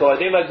Mishpat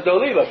HaKohanim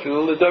HaGdolim,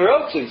 Afilu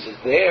L'Dorot. So he says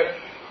there,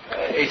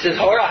 he says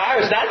Hor HaHar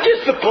is not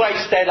just the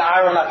place that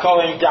Aaron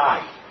HaKohen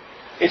died.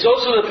 It's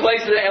also the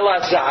place that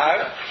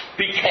Elazar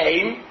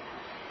became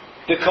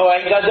the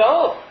Kohen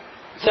Gadol.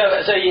 So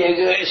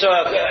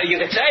you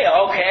could say,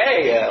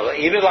 okay,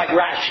 even like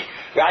Rashi.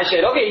 Rashi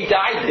said, okay, he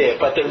died there,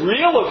 but the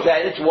real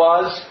event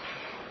was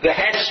the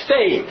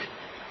Hesped.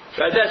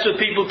 Right? That's what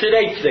people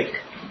today think.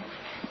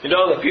 You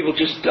know, that people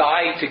just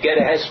die to get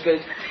a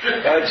Hesped.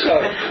 Right?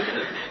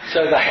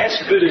 So the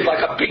Hesped is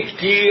like a big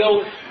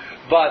deal,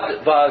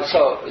 but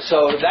so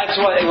that's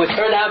what it would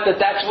turn out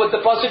that's what the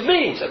pasuk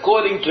means,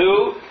 according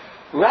to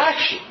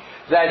Rashi.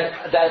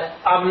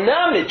 That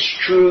Amnam, it's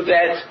true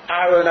that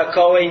Aaron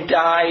HaKohen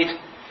died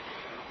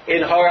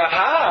in Hor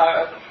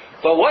HaHar,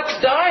 but what's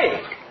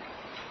dying?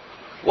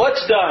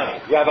 What's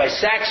dying? Rabbi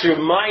Sachs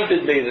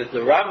reminded me that the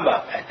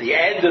Rambam, at the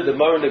end of the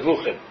Moreh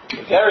Nevuchim,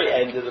 the very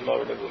end of the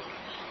Moreh Nevuchim,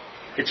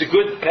 it's a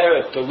good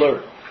parak to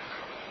learn.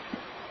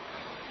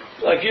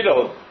 Like, you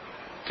know,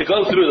 to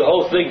go through the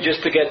whole thing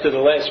just to get to the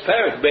last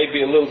parak may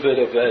be a little bit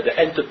of the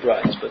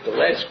enterprise, but the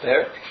last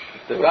parak,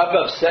 the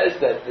Rambam says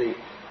that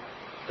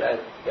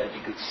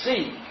you could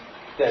see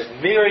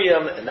that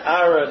Miriam and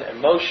Aaron and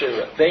Moshe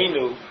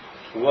Rabbeinu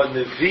were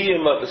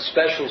Nevi'im of a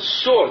special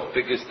sort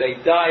because they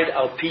died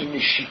al pi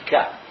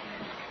nishika.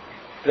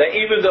 That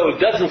even though it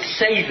doesn't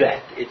say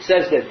that, it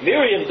says that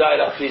Miriam died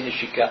al pi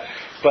nishika,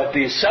 but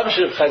the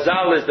assumption of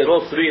Chazal is that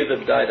all three of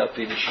them died al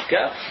pi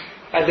nishika,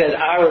 and then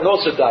Aaron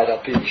also died al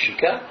pi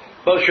nishika.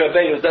 Moshe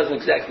Rabbeinu doesn't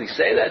exactly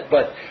say that,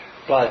 but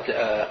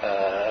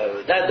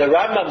that the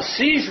Rambam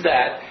sees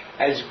that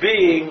as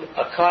being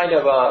a kind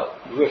of a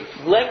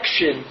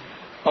reflection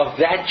of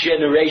that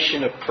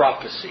generation of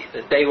prophecy,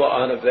 that they were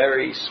on a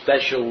very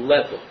special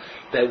level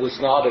that was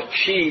not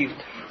achieved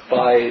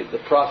by the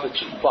prophets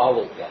who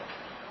followed them.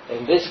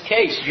 In this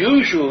case,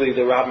 usually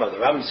the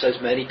Rambam says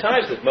many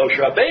times that Moshe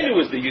Rabbeinu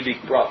was the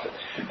unique prophet,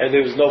 and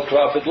there was no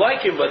prophet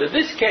like him, but in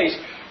this case,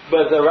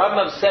 the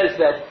Rambam says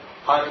that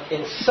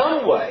in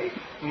some way,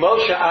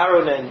 Moshe,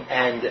 Aaron,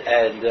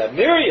 and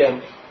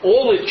Miriam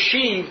all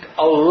achieved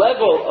a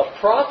level of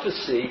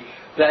prophecy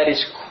that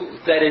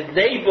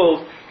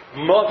enabled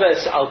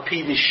Moves al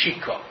pi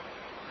nishika,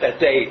 that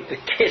the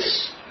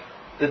kiss,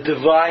 the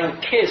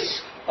divine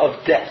kiss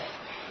of death.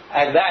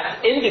 And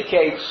that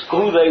indicates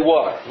who they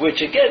were,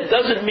 which again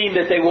doesn't mean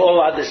that they were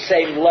all on the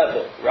same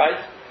level,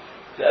 right?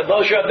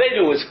 Moshe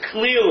Rabbeinu was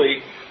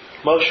clearly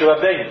Moshe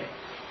Rabbeinu.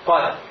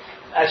 But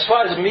as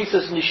far as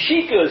Misas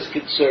Nishika is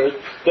concerned,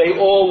 they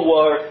all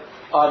were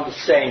on the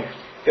same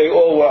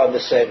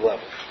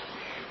level.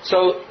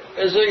 So,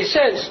 as he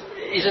says,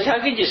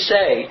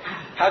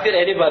 how could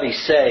anybody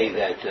say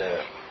that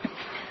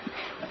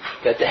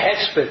the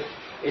hesped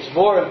is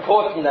more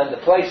important than the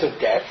place of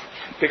death?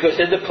 Because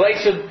in the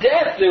place of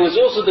death, there was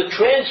also the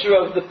transfer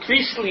of the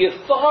priestly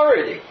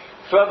authority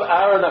from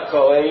Aaron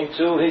HaKohen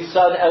to his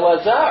son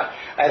Elazar.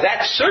 And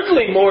that's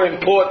certainly more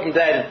important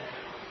than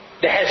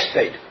the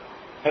hesped.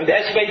 And the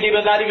hesped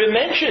even not even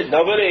mentioned.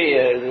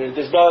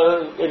 There's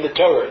no, in the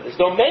Torah, there's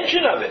no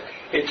mention of it.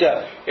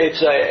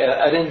 It's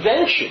an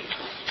invention.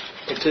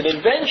 It's an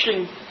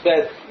invention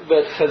that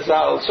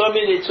Chazal, so I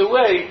mean it's a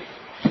way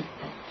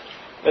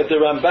that the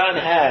Ramban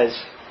has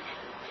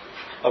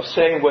of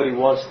saying what he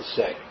wants to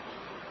say.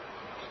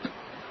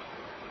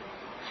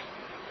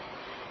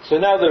 So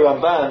now the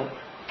Ramban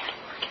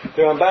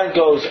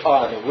goes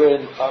on.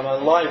 I'm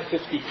on line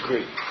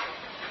 53.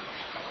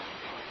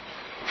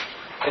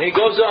 And he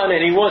goes on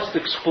and he wants to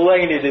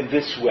explain it in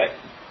this way.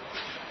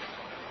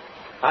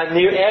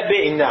 Anir'eh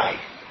be'inai.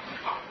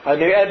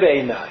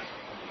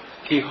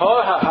 Ki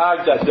hor ha'ar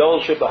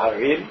gadol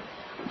shebaharim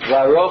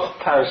v'aroch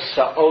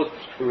parsaot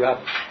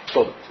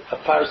rabot. A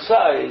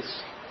parsa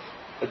is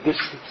a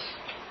distance.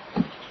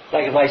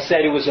 Like if I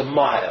said it was a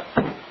mile.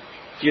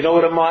 Do you know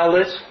what a mile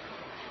is?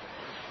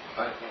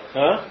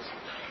 Huh?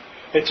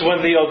 It's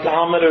when the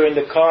odometer in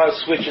the car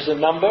switches a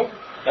number.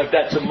 Like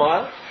that's a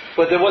mile.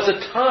 But there was a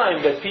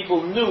time that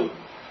people knew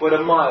what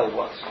a mile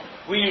was.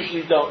 We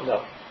usually don't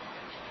know.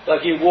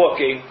 Like you're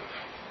walking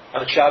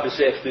on Shabbos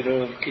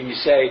afternoon, can you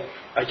say,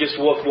 I just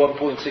walked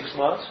 1.6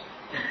 miles?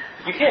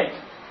 You can't.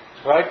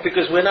 Right?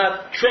 Because we're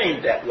not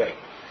trained that way.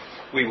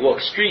 We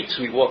walk streets,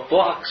 we walk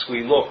blocks,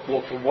 we walk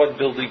from one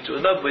building to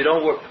another. We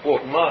don't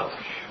walk miles.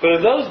 But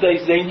in those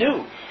days they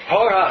knew.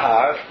 Hor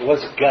HaHar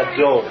was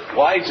Gadol.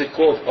 Why is it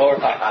called Hor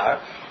HaHar?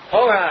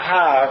 Hor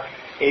HaHar,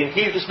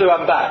 here's the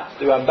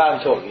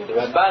Ramban talking. The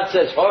Ramban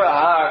says Hor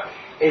HaHar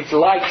is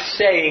like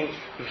saying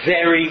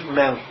very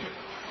mountain.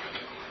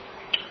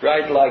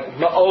 Right? Like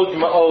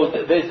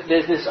Ma'od.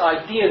 There's this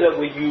idea that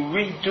when you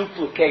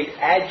reduplicate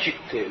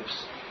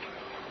adjectives,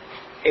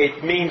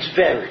 it means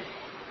very.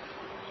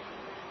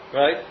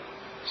 Right?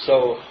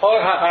 So Hor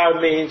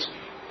HaHar means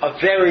a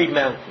very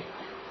mountain.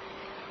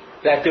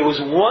 That there was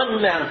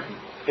one mountain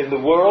in the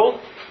world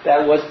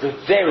that was the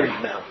very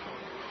mountain.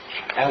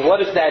 And what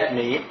does that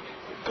mean?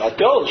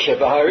 Gadol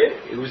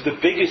Shebaharim. It was the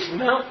biggest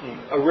mountain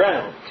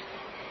around.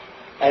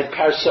 And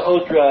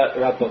Parsaot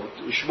Rabot.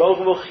 Ushmo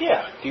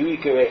v'mochiach. Ki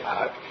yikarei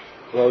har.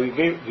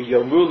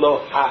 V'yomru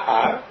lo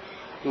ha'ar.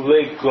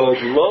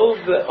 Legodlo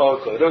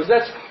v'orko.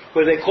 That's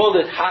where they called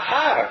it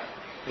ha'ar.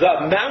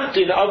 The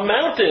mountain of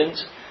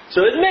mountains.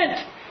 So it meant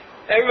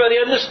everybody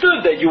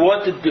understood that you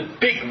wanted the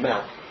big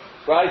mountain.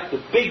 Right? The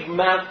big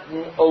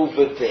mountain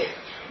over there.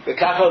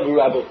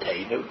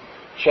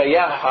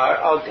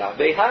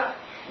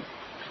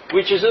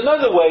 Which is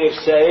another way of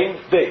saying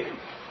big.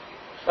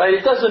 Right?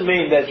 It doesn't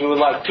mean that you were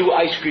like two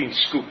ice cream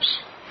scoops,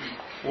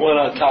 one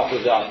on top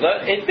of the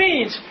other. It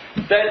means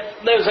that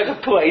there's like a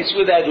place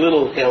with that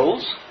little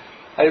hills,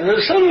 and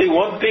there's suddenly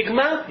one big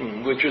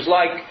mountain, which was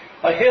like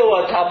a hill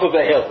on top of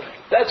a hill.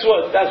 That's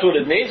what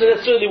it means, and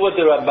that's certainly what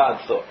the Ramban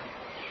thought.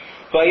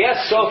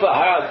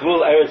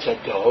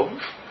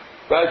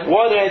 Right,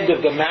 one end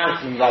of the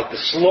mountain, like the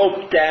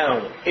slope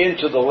down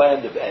into the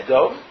land of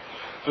Edom.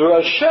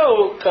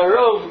 V'rasho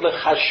karov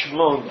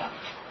lechashmona.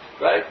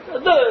 Right, the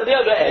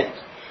other end.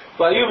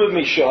 Vayuv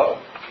misho.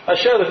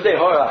 Asher lefnei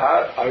hor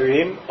ha'ar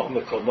arim o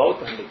mekomot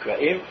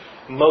hanikraim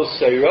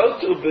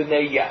moserot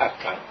u'bnei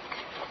Ya'akan.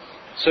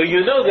 So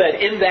you know that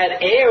in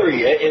that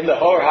area, in the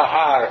Hor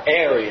HaHar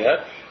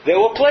area, there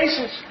were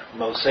places.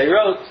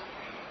 Moserot,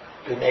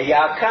 bnei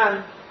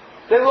Ya'akan.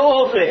 They were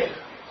all there.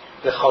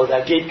 v'chol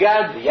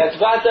ha'gidgad,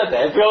 v'yatvata,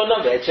 v'evrona,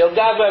 v'etzel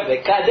gava,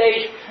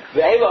 v'kadesh,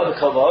 v'eva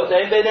v'kavod,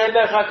 and b'nei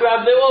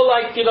merchakrav. They're all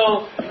like,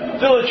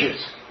 villages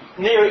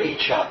near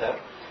each other.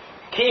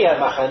 Ki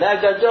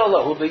ha'machana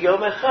gadol hu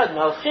b'yom echad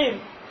malchim,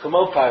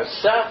 k'mo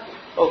parsa,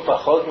 o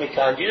pachot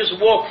mikan. You just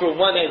walk from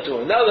one end to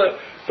another,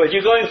 but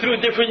you're going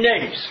through different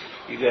names.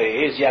 You go,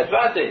 here's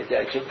Yadvata, here's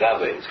Etzel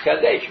Gava, here's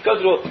Kadesh. You go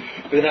through,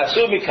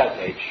 v'nasu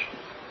mikadesh.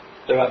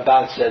 The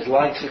Ramban says,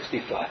 line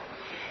 65.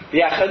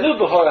 V'yachanu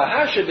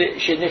b'horahar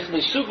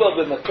shenichnisu bo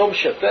b'makom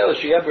shafel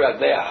sheyeh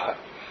b'raglei ha'ar.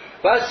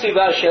 V'az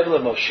tzivah Hashem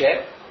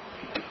leMoshe.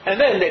 And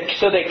then,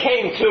 they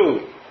came to,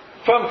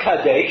 from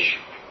Kadesh,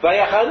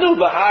 v'yachanu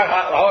b'har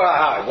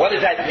horahar. What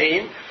does that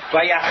mean?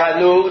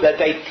 V'yachanu, that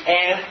they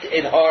camped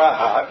in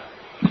Horahar.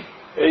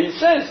 He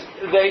says,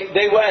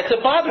 they were at the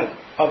bottom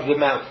of the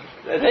mountain.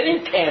 They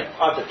didn't camp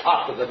on the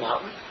top of the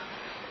mountain.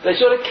 They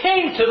sort of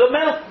came to the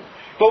mountain.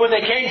 But when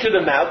they came to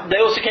the mountain, they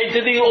also came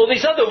to all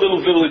these other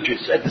little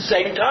villages at the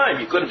same time.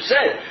 You could have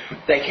said,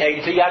 they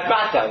came to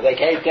Yadvata, they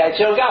came to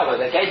Etzel Gava,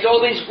 they came to all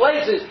these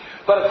places.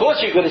 But of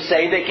course you could have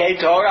said they came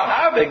to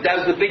Horahar. That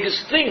was the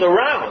biggest thing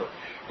around.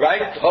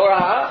 Right?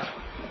 Horahar.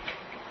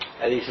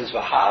 And he says,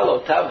 V'hal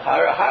otam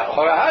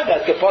Horahar.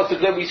 That's the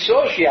pasuk that we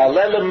saw.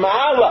 She'aleh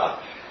l'ma'ala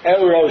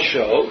el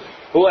rosho.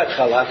 Who at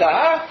Chalat.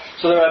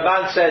 So the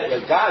Ramban said,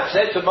 when God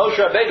said to Moshe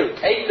Rabbeinu,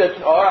 take them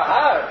to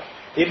Horahar,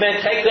 he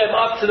meant take them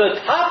up to the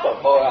top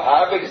of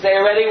Horahar, because they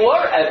already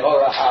were at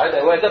Horahar,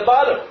 they were at the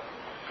bottom.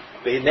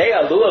 V'hinei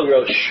alu al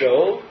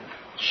rosho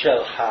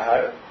shel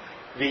har,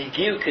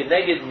 v'higiu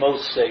keneged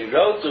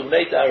moseirot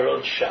u'meit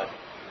Aaron sham.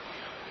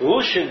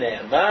 V'hu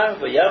shene'amar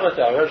v'yamat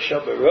Aaron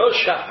sham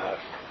b'rosh ha'ar,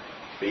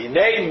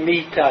 v'hinei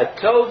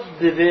mitatov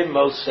divim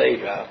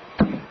moseirah.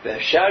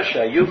 ואפשר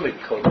שהיו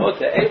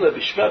מקומות האלה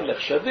בשמם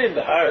נחשבים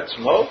בהר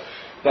עצמו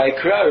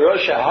ויקרא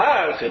ראש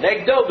ההר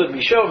כנגדו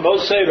במישור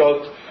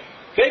מוסרות.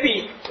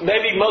 Maybe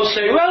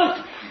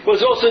Moserot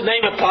was also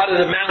named a part of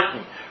the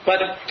mountain.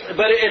 But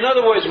in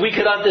other words, we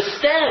could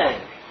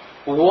understand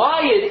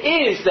why it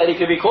is that it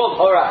could be called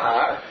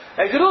Horahar.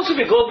 It could also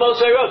be called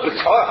Moserot, because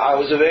Horahar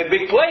was a very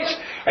big place.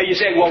 And you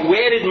say, well,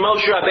 where did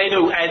Moshe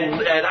Rabbeinu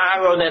and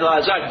Aaron and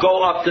Elazar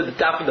go up to the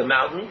top of the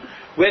mountain?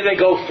 Where did they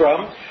go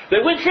from?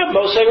 They went from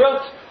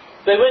Moserot.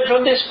 They went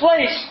from this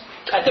place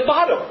at the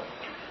bottom.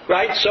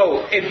 Right?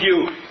 So if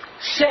you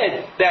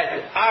said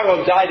that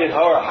Aaron died in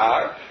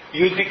Horahar,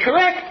 you'd be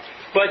correct,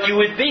 but you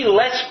would be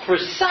less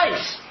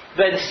precise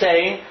than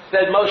saying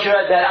that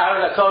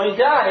Aaron HaKohen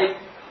died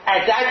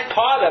at that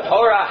part of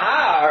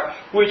Horahar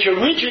which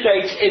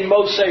originates in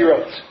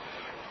Moserot.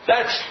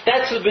 That's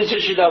the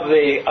position of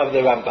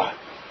the Ramban.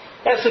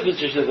 That's the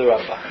position of the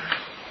Ramban.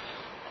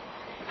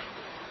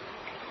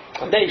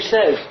 And then he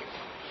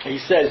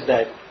says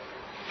that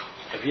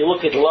if you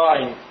look at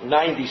line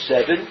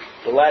 97,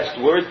 the last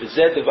word,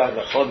 v'zeh devar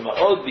nachon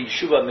ma'od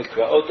v'yishuv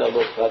ha'mikraot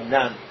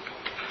alofanan.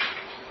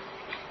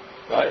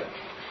 Right?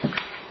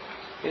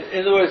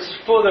 In other words,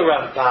 for the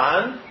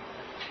Ramban,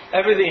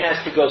 everything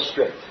has to go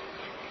straight.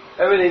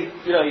 Everything,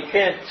 you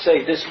can't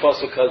say this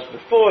pasuk comes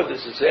before,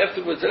 this is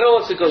afterwards. It all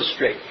has to go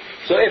straight.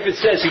 So if it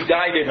says he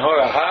died in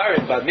Horahar,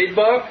 in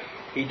Bamidbar,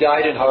 he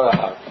died in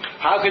Horahar.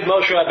 How could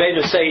Moshe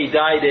Rabbeinu say he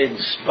died in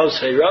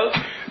Moserot?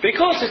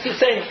 Because it's the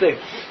same thing.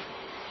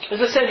 It's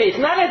the same thing. It's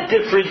not a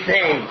different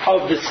name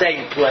of the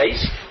same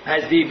place,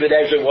 as the Ibn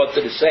Ezra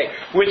wanted to say,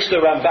 which the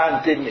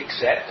Ramban didn't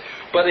accept,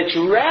 but it's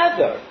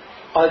rather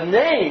a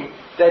name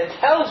that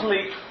tells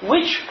me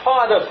which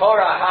part of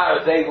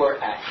Horahar they were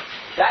at.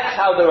 That's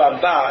how the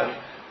Ramban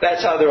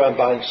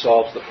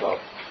solves the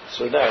problem.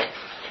 So now,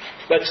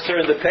 let's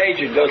turn the page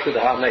and go to the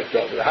Hamek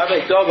Dover. The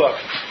Hamek Dover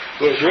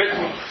was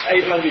written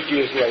 800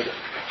 years later.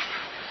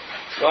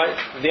 Right?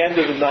 At the end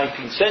of the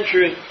 19th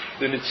century,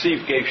 the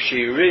Netziv gave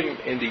Sheirim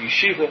in the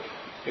yeshiva,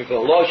 in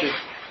Volozhin,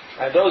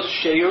 and those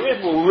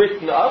Sheirim were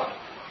written up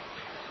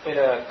in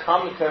a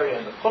commentary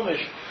on the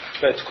Chumash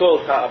that's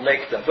called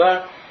Ha'amek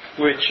Davar,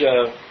 which,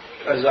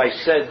 as I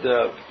said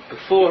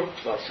before,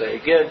 I'll say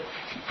again,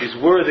 is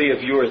worthy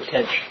of your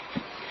attention.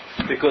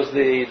 Because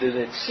the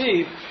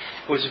Netziv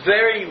was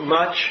very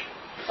much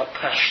a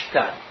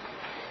Pashtan.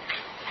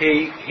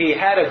 He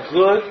had a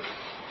good,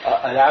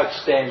 an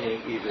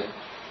outstanding even,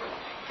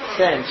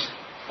 sense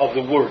of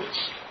the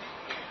words.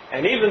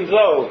 And even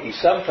though he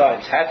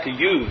sometimes had to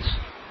use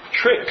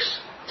tricks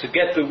to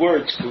get the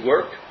words to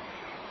work,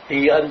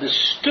 he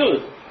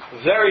understood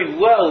very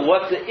well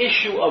what the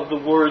issue of the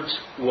words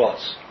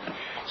was.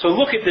 So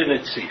look at the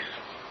Netziv.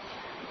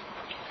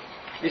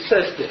 He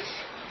says this.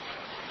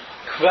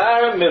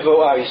 Kvar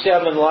mevoar. You see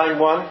I'm in line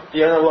 1? Do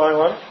you know line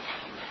 1?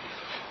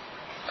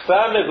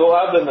 Kvar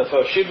mevoar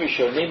b'mefarshim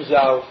rishonim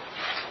zal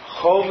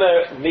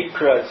chomer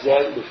mikra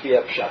zeh l'fi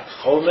hapshat.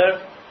 Chomer,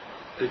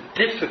 the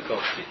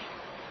difficulty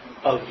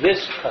of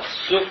this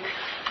pasuk,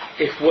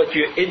 if what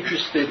you're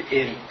interested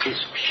in is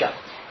pshat.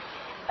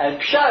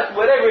 And pshat,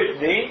 whatever it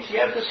means, you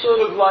have to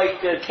sort of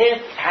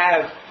can't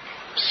have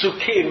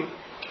psukim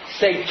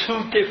say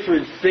two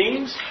different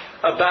things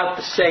about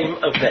the same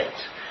event.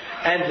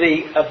 And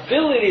the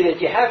ability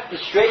that you have to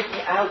straighten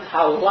out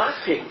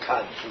halachic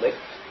conflict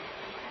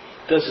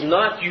does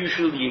not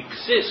usually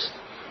exist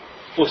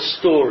for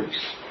stories.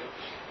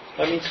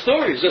 I mean,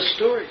 stories are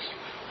stories.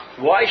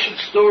 Why should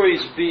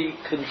stories be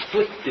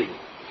conflicting?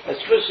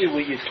 Especially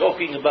when you're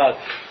talking about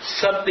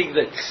something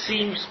that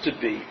seems to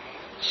be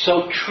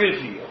so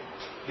trivial.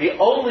 The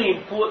only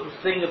important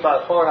thing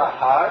about Hor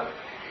HaHar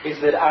is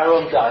that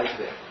Aaron died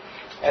there.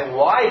 And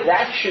why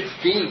that should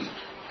be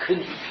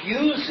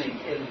confusing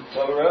in the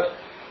Torah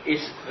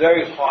is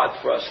very hard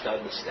for us to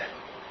understand.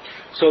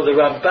 So the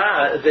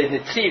Ramban, the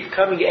Netziv,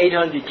 coming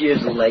 800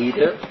 years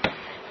later,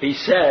 he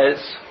says,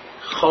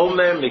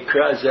 Chomer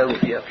Mikra Zel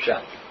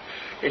Pshat.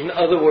 In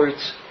other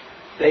words,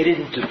 they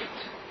didn't do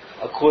it,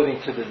 according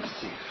to the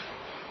Netziv.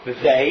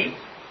 They,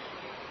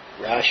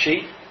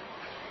 Rashi,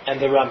 and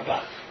the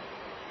Ramban.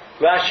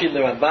 Rashi and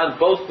the Ramban,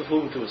 both of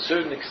whom to a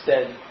certain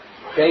extent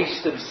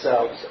base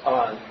themselves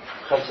on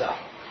Chazal.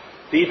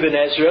 The Ibn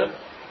Ezra,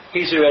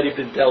 he's already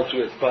been dealt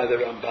with by the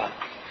Ramban.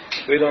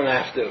 We don't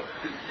have to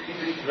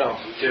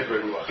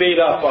beat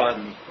up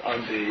on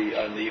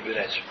the Ibn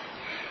Ezra.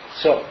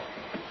 So,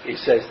 he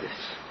says this.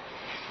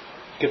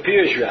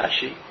 Kapirish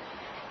Rashi,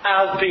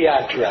 Al Pi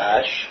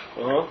Adrash.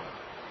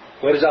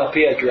 What is Al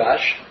Pi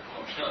Adrash?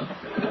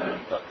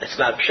 It's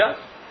not Pshat.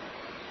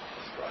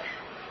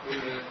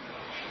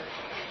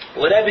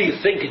 Whatever you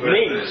think it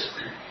means,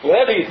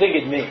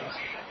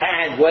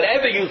 and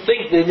whatever you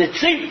think the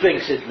Netziv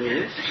thinks it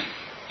means,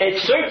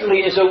 it certainly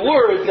is a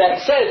word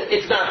that says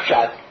it's not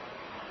Pshat.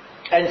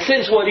 And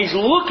since what he's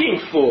looking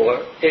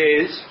for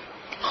is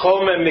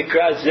Chomer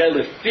Mikra Zel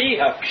Lefi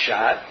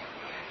HaPshat,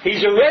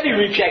 he's already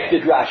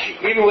rejected Rashi,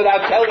 even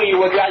without telling you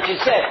what Rashi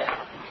said.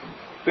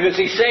 Because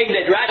he's saying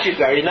that Rashi is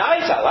very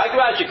nice, I like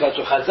Rashi, because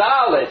of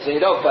Chazal,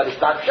 but it's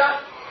not Pshat.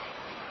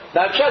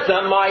 Not Pshat,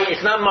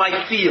 it's not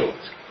my field.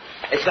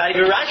 It's not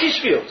even Rashi's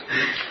field.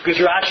 Because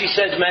Rashi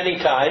says many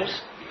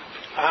times,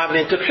 I'm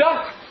into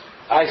Pshat.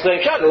 I say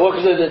Pshat. Look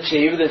at the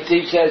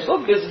Netziv says,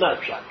 look, this is not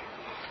Pshat.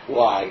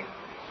 Why?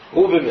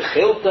 Hu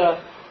b'mechilta,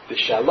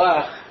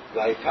 b'shalach,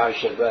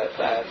 v'pashas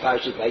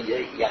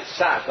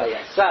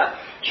v'yasa,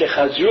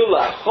 shechazru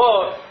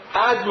la'achor,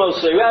 ad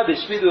mosera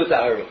b'smidu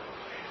ta'arim.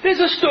 There's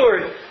a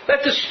story.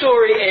 That's a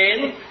story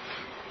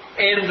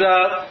in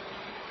the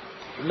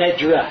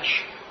Medrash.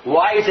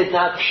 Why is it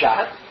not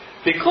Pshat?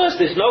 Because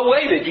there's no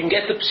way that you can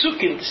get the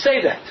Psukim to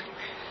say that.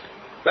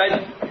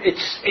 Right?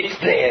 It's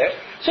there.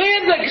 So you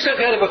have like some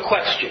kind of a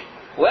question.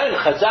 When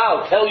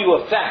Chazal tell you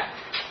a fact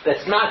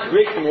that's not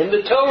written in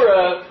the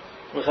Torah,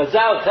 when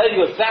Chazal tell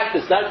you a fact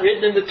that's not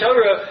written in the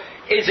Torah,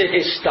 is it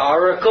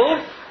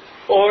historical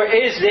or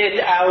is it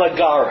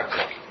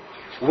allegorical?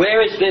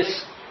 Where is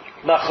this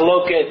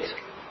machloket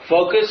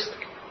focused?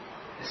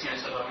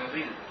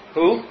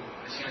 Who?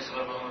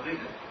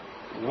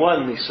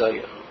 One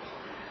Nisayah.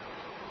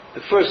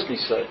 The first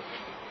Nisayah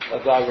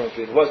of Avraham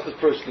Avinu. What's the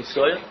first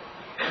Nisayah?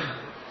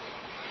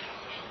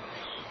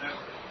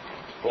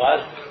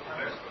 What?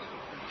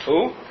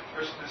 Who?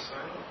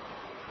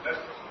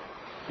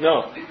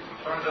 No.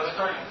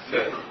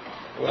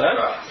 What?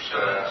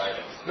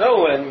 No,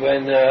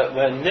 when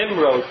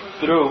Nimrod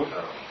threw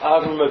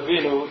Avraham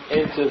Avinu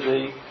into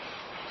the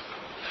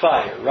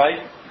fire,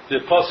 right? The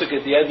pasuk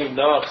at the end of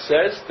Noach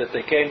says that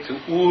they came to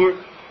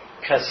Ur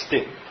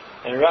Kasdim.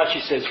 And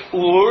Rashi says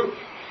Ur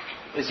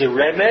is a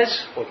remez,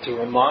 or to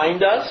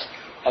remind us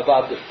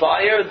about the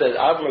fire that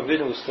Avraham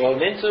Avinu was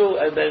thrown into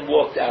and then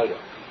walked out of.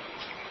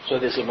 So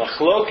there's a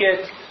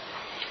machloket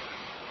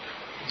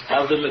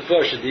of the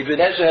Mefarshim. The Ibn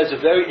Ezra has a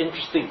very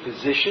interesting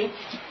position,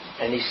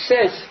 and he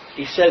says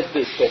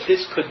this, that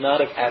this could not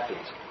have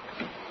happened.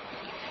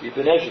 The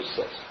Ibn Ezra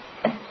says,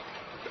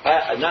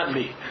 not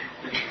me.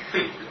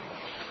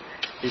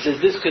 He says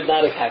this could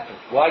not have happened.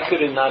 Why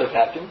could it not have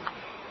happened?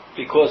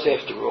 Because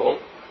after all,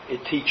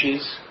 it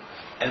teaches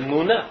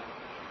emunah.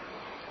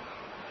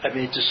 I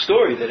mean, it's a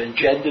story that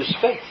engenders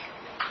faith.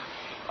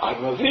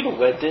 Avraham Avinu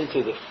went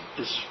into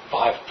this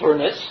fire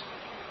furnace,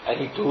 and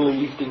he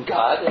believed in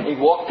God, and he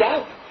walked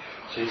out.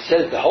 So he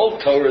says the whole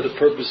Torah, the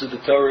purpose of the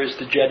Torah is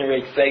to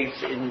generate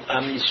faith in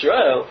Am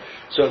Yisrael.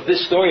 So if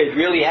this story had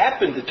really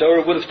happened, the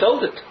Torah would have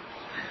told it.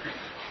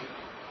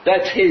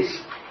 That's his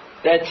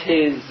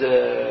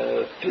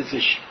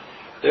position.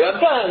 The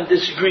Ramban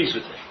disagrees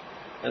with him.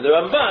 And the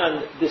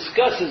Ramban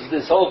discusses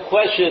this whole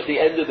question at the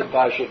end of the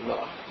Parsha of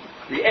Noach.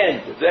 The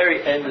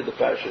very end of the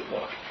Parsha of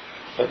Noach.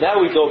 But now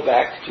we go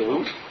back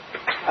to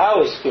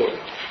our story.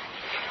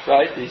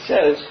 Right? He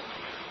says,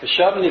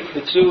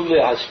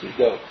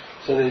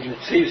 so the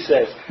Netziv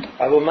says,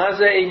 Avu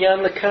maze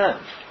inyan lekan?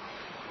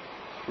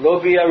 Lo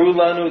bi'aru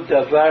lanu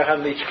davar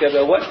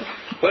hamichkava.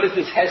 What is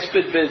this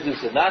hesped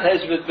business and not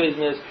hesped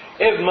business?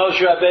 If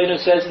Moshe Rabbeinu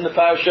says in the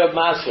Parasha of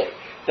Maseh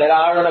that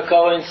Aaron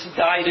HaKohen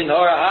died in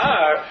Hor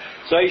HaHar,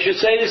 so he should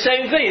say the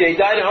same thing. They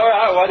died in Hor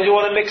HaHar. Why do you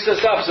want to mix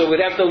this up? So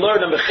we'd have to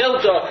learn a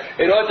Mechilta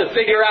in order to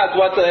figure out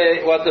what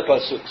the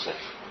pasuk says.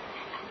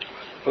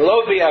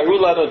 Lo bi'aru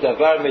lanu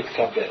davar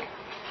mitkavel.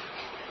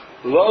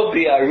 Lo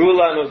bi'aru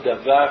lanu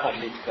davar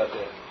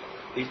hamitkavel.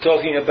 He's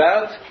talking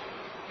about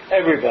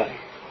everybody.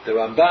 The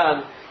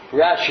Ramban,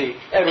 Rashi,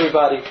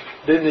 everybody.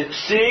 The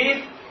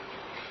Netziv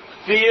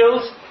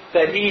feels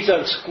that he's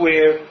on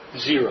square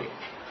zero.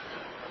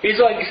 He's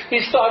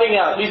starting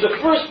out. He's the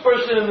first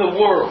person in the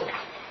world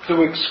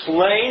to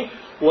explain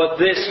what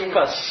this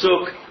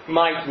pasuk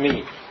might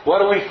mean.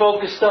 What are we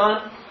focused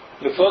on?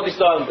 We're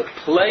focused on the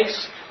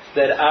place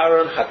that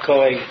Aaron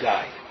HaKohen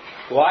died.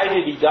 Why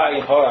did he die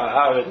in Hor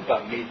HaHaron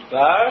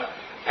Bamidbar?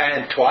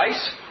 And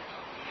twice.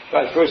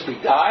 Right, first he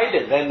died,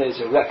 and then there's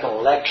a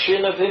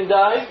recollection of him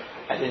dying.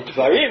 And in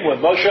Dvarim, when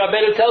Moshe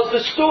Rabbeinu tells the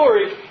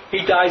story,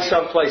 he dies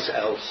someplace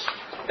else.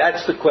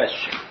 That's the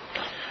question.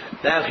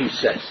 Now he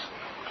says,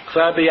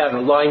 Kvar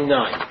B'Yavne, line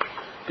 9.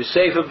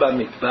 B'Sefer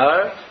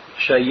Bamidbar,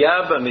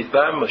 Shaya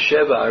Bamidbar Moshe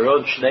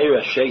v'Aaron Shnei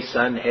Rashei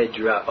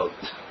Sanhedraot.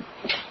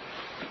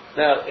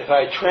 Now, if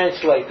I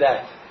translate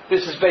that,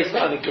 this is based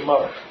on the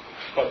Gemara.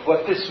 But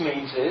what this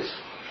means is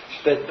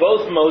that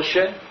both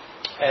Moshe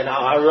and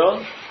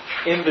Aaron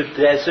in the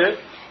desert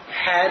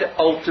had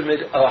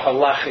ultimate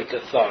halachic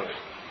authority.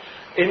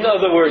 In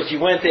other words, you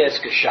went to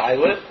ask a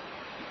shayla,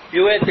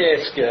 you went to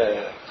ask,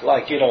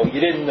 you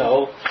didn't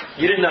know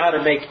how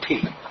to make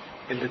tea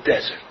in the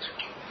desert,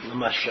 the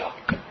mashal.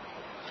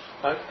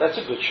 Right? That's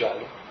a good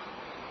shayla,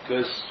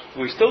 because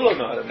we still don't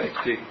know how to make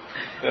tea.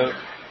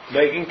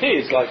 Making tea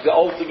is like the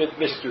ultimate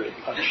mystery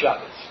on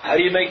Shabbos. How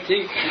do you make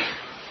tea?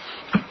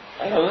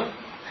 I don't know.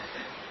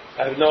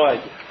 I have no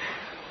idea.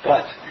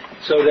 But,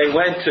 so they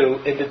went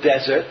to, in the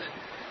desert,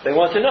 they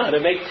want to know how to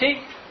make tea.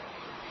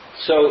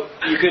 So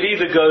you could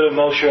either go to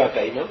Moshe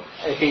Rabbeinu,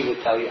 and he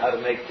would tell you how to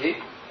make tea,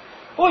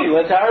 or you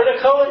went to Aaron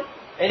HaKohen,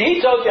 and he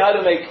told you how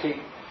to make tea.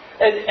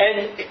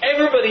 And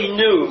everybody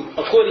knew,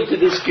 according to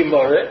this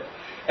Gemara,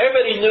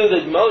 everybody knew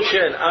that Moshe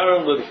and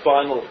Aaron were the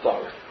final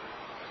authority.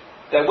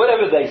 That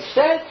whatever they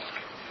said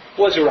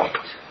was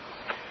right.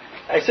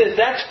 I said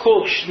that's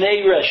called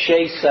Shnei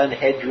Rashei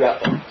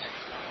Sanhedraot.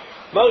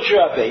 Moshe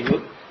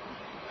Rabbeinu,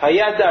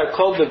 Hayadar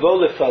Kol Bevo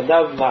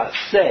Lefanav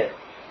Maaseh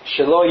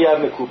Shelo Yah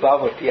Mekubal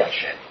V'Pi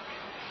Hashem.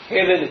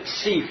 Here the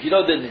Netziv, the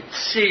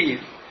Netziv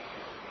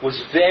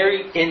was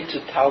very into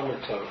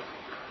Talmud Torah.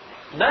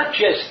 Not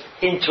just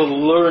into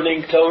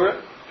learning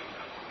Torah,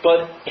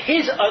 but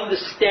his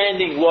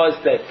understanding was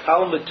that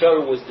Talmud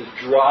Torah was the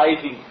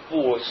driving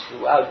force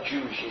throughout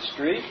Jewish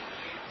history,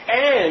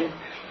 and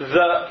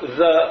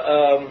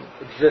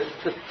the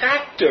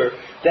factor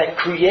that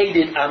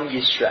created Am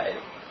Yisrael.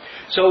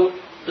 So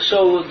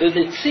the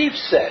Netziv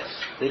says,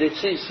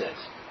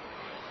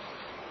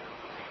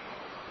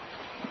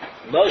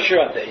 Moshe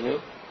Rabbeinu,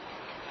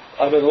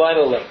 I'm in line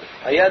 11.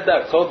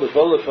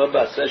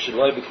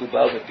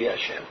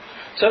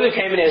 Somebody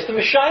came and asked him a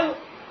shayla.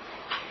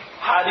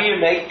 How do you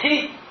make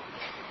tea?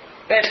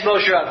 That's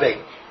Moshe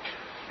Rabbeinu.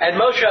 And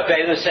Moshe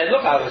Rabbeinu said,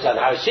 look, I was on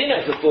Har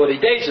Sinai for 40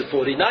 days and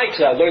 40 nights,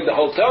 and I learned the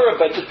whole Torah,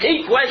 but the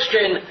tea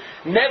question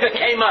never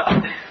came up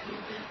on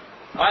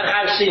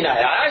Har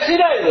Sinai. Har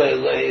Sinai,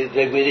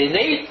 we didn't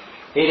eat,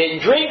 he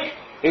didn't drink,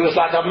 he was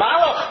like a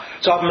malach.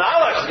 So a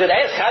malach could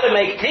ask how to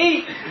make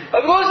tea?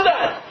 Of course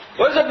not.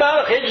 What's a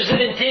malach interested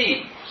in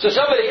tea? So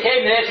somebody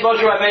came and asked Moshe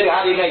Rabbeinu,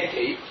 how do you make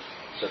tea?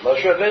 So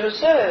Moshe Rabbeinu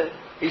said,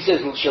 he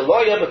says,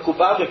 "Shelo yeh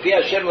mekubal b'pi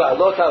Hashem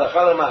la'alot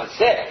halacha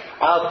l'maaseh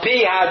al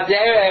pi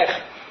haderech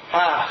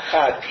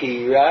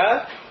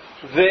ha'chakira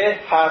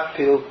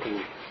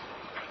v'hapilpul."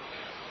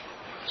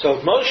 So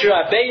Moshe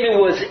Rabbeinu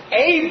was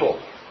able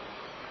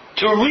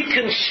to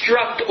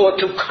reconstruct or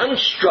to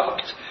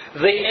construct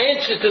the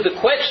answer to the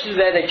question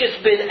that had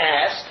just been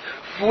asked,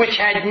 which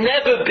had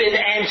never been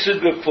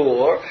answered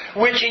before,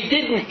 which he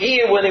didn't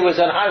hear when he was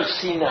on Har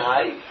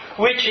Sinai,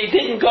 which he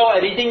didn't go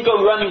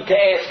running to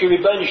ask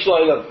Ribono Shel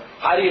Olam,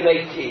 how do you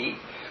make tea?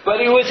 But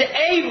he was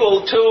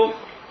able to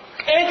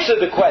answer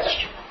the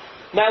question.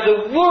 Now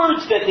the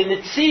words that the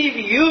Netziv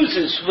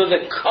uses for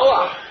the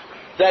koach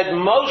that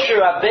Moshe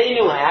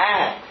Rabbeinu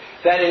had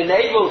that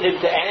enabled him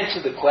to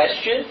answer the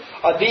question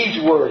are these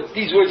words.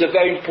 These words are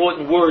very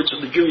important words for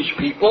the Jewish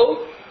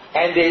people,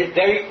 and they're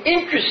very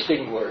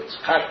interesting words.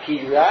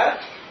 Hakira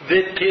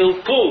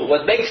v'pilpul.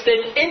 What makes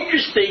them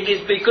interesting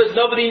is because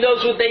nobody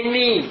knows what they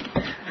mean,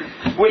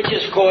 which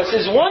of course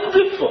is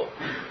wonderful.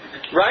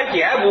 Right?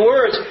 You have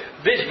words,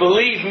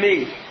 believe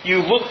me, you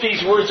look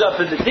these words up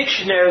in the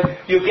dictionary,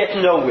 you'll get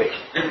nowhere.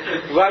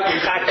 Right?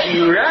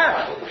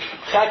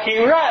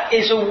 Chakira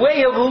is a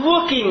way of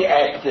looking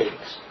at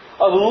things,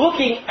 of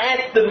looking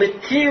at the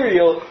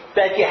material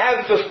that you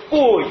have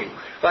before you.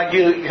 Like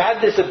you have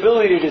this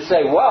ability to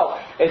say, well,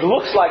 it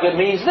looks like it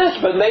means this,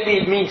 but maybe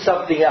it means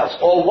something else.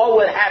 Or what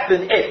would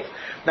happen if?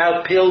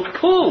 Now,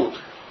 pilpul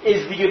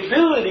is the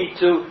ability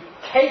to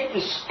take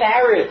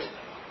disparate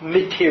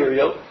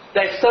material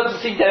that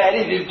doesn't seem to have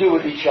anything to do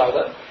with each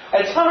other,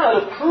 and somehow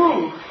to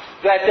prove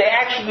that they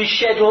actually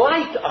shed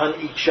light on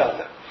each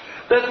other.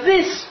 But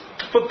this,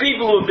 for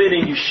people who have been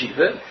in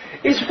yeshiva,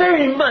 is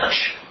very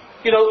much,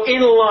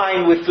 in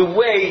line with the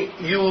way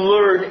you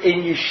learn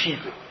in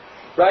yeshiva.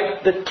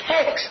 Right? The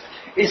text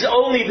is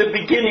only the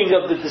beginning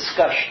of the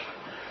discussion.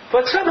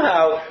 But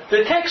somehow,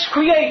 the text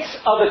creates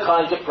other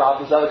kinds of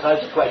problems, other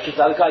kinds of questions,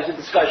 other kinds of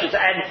discussions,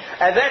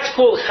 and that's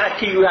called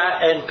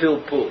chakira and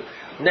pilpul.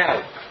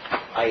 Now,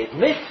 I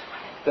admit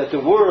that the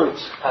words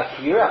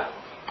Hakira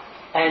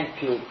and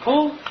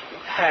Pilpul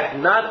have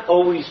not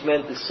always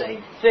meant the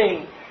same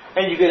thing,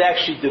 and you could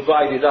actually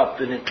divide it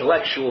up in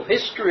intellectual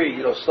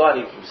history,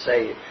 starting from,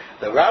 say,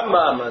 the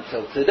Rambam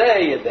until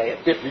today, and they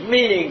have different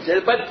meanings,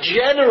 but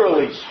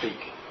generally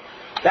speaking,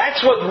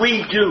 that's what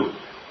we do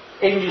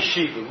in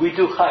yeshiva. We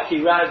do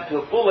Hakira and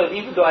Pilpul, and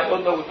even though I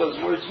don't know what those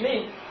words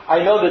mean,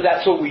 I know that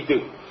that's what we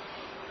do,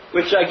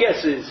 which I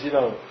guess is,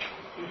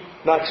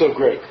 not so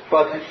great,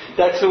 but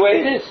that's the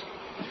way it is.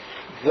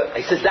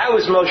 He says that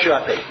was Moshe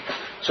Rabbeinu.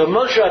 So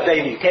Moshe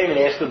Rabbeinu came and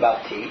asked him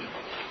about tea.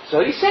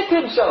 So he said to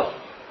himself,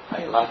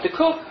 "Are you allowed to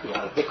cook? You're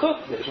allowed to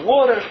cook. There's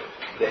water.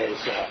 There's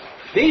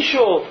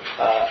bishul.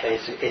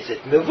 Is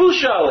it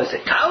mevushal? Is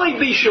it kali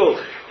bishul?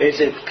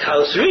 Is it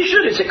kos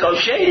rishon? Is it kos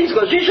sheni?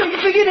 Kos rishon?"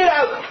 He figured it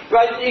out,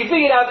 right? He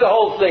figured out the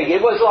whole thing.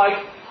 It was like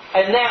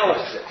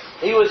analysis.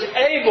 He was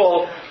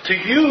able to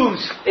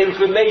use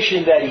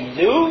information that he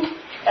knew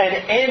and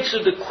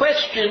answer the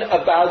question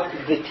about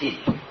the tea.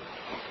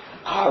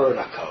 Aaron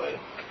HaKohen,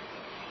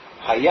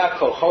 Haya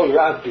koho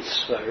ra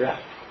b'sfara,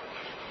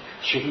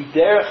 shehi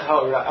derech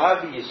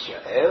ha'ora'ah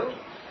b'Yisrael,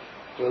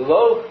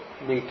 v'lo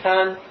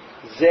nitan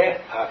zeh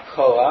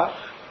ha'koach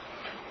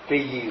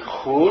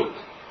b'yichud,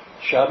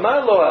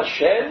 shama lo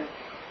Hashem,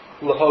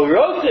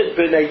 l'horot et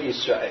b'nei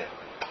Yisrael.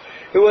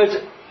 It was,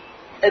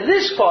 and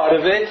this part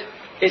of it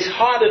is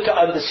harder to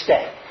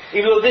understand.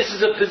 Even though this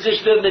is a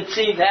position that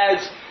Tzid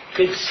has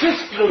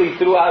consistently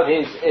throughout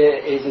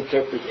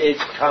his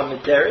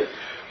commentary,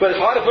 but it's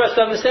harder for us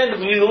to understand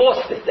because we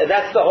lost it, and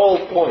that's the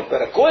whole point.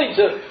 But according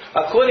to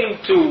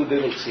the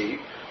Nitziv,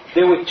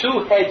 there were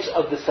two heads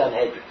of the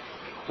Sanhedrin.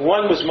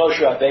 One was Moshe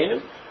Rabbeinu,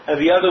 and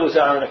the other was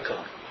Aaron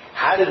HaKohen.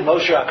 How did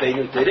Moshe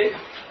Rabbeinu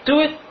do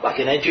it? Like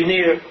an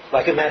engineer,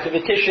 like a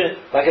mathematician,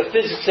 like a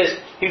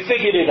physicist. He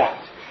figured it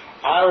out.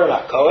 Aaron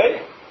HaKohen,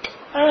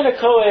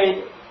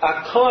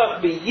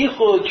 Akoach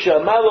b'yichud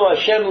shamalu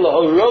Hashem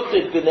lahorot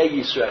et b'nei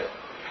Yisrael.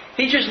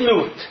 He just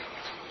knew it.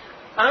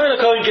 Aaron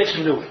HaKohen just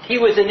knew it. He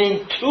was an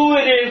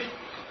intuitive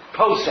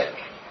posek.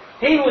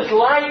 He was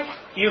like,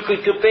 you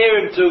could compare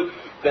him to,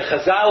 the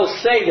Chazal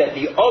say that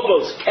the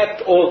Obos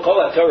kept all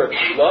Kol HaTorah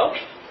Kula.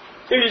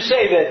 They just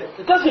say that,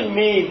 it doesn't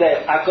mean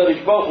that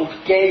HaKadosh Baruch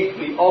Hu gave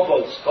the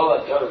Obos Kol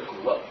HaTorah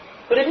Kula,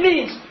 but it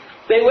means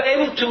they were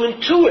able to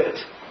intuit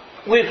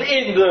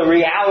within the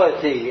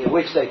reality in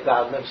which they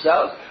found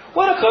themselves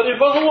what HaKadosh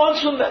Baruch Hu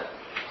wants from them.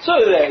 So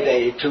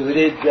they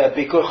intuited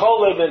Bikur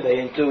Cholim, and they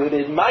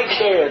intuited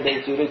Meiser, and they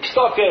intuited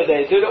Stoker,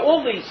 they intuited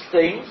all these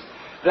things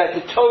that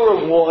the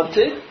Torah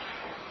wanted.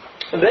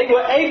 And they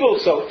were able,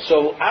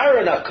 so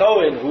Aaron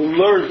HaKohen, who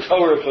learned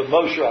Torah from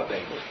Moshe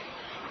Rabbeinu,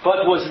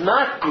 but was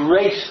not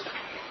graced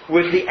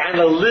with the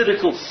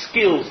analytical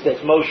skills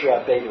that Moshe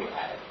Rabbeinu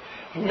had,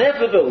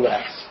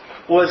 nevertheless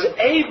was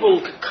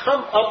able to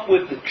come up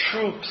with the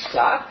true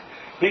psak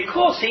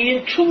because he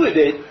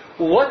intuited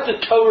what the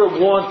Torah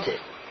wanted.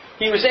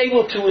 He was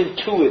able to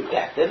intuit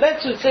that. And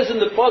that's what it says in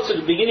the pasuk at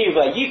the beginning of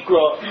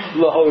Vayikra,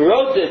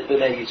 Lahorot et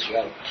b'nei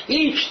Yisrael.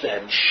 Teach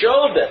them,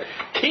 show them.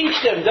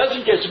 Teach them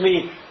doesn't just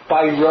mean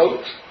by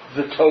rote,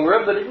 the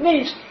Torah, but it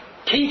means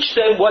teach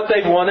them what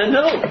they want to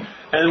know.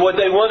 And what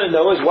they want to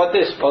know is what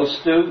they're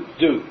supposed to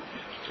do.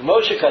 So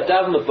Moshe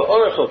Kadav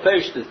Ba'orach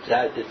Ofesh, the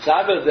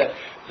Tzava,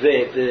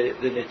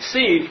 the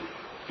Netziv,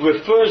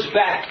 refers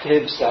back to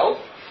himself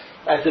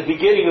at the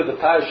beginning of the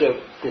parasha of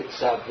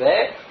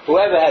Tetzaveh.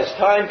 Whoever has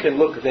time can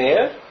look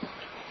there.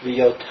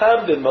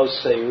 V'yotam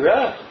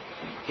b'Mosei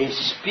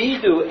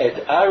hispidu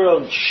et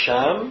Aaron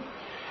sham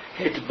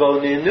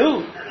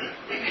hitbonenu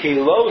ki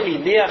lo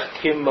hiniach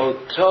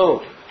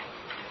kimoto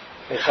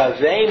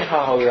echavein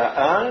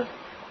ha'hora'ah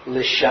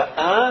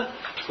l'sha'ah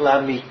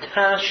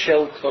lamita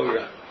shel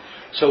Torah.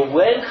 So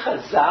when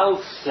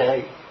Chazal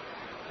say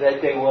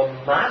that they were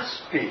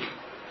maspi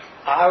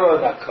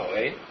Aaron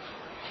HaKohen,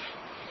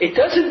 it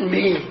doesn't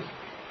mean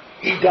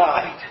he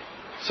died,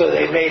 so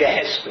they made a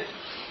hesped.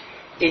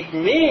 It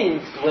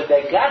means when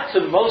they got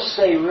to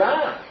Mosei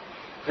Ra,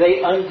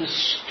 they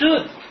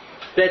understood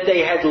that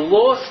they had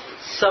lost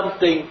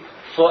something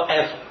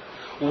forever.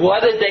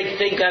 What did they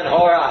think on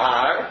Har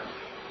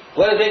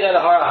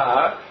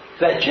HaHar?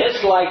 That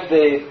just like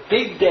the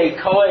big day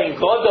Kohen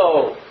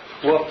Gadol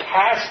were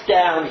passed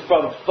down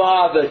from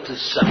father to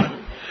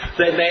son,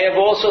 they may have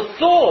also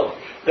thought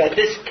that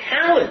this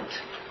talent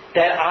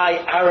that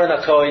Aaron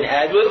HaKohen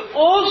had would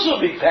also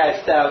be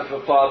passed down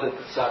from father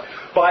to son.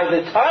 By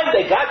the time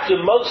they got to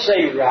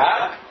Mosei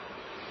Ra,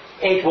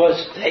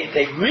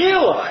 they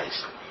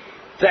realized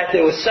that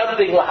there was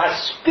something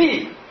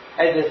lahaspid,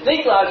 and the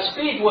thing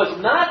lahaspid was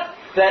not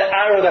that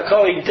Aaron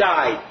HaKohen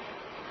died,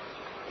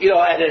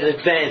 at an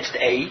advanced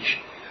age,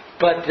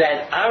 but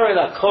that Aaron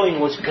HaKohen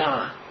was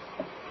gone.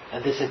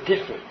 And there's a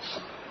difference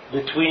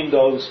between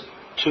those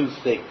two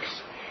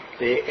things.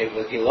 There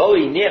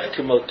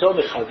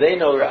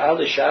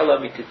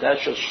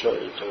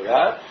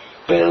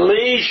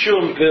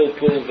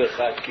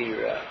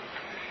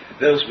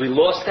was we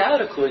lost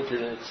out according to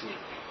the Netziv.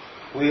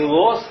 We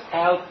lost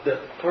out the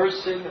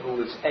person who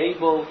was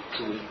able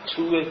to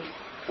intuit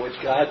what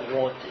God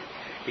wanted.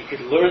 He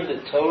could learn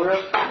the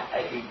Torah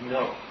and he'd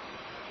know.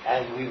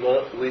 And we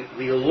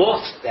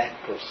lost that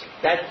person.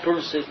 That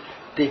person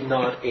did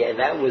not, and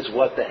that was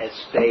what the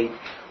Hesped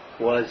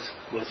was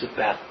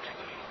about.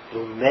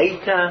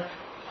 Umeta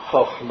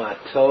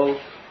chochmato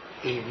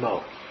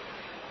imo.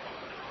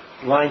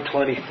 Line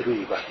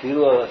 23.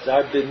 Vafilu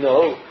Elazar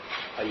beno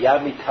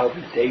hayami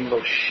talmidei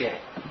Moshe.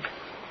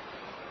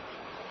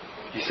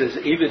 He says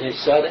even his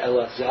son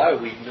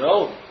Elazar, we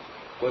know,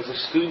 was a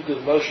student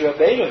of Moshe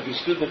Rabbeinu. He was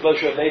a student of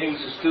Moshe Rabbeinu. He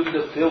was a student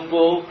of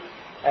Pilpul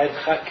and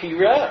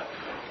Chakirah.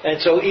 And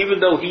so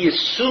even though he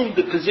assumed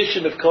the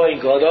position of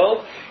Kohen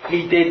Gadol,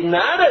 he did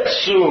not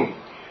assume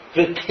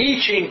the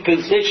teaching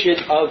position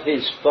of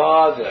his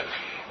father.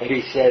 And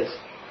he says,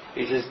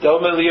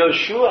 Doma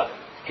Yoshua,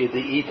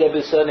 Kideita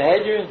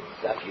b'Sanhedrin,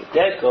 Daf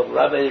Yudek, of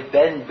Rabbi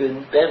Ben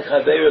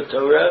Chaver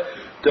Torah,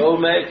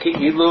 Doma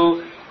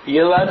Ki'ilu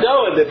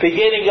Yilado. In the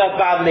beginning of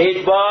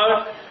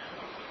Bamidbar,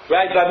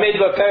 right,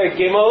 Bamidbar Perek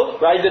Gimel,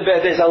 right,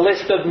 there's a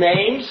list of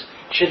names,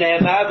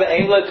 Shneimar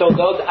Ve'ela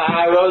Toldot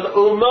Aaron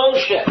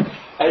U'Moshe.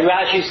 And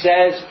Rashi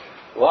says,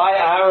 why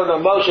Aaron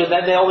and Moshe? And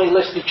then they only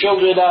list the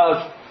children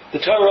of, the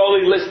Torah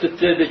only listed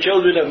the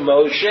children of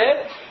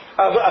Moshe,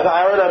 of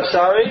Aaron, I'm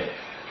sorry.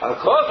 So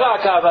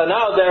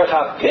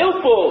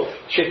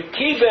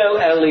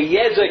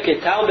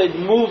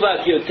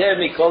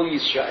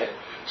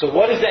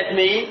what does that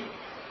mean?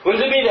 What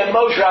does it mean that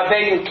Moshe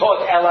Rabbeinu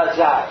taught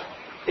Elazar?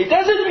 It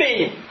doesn't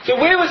mean. So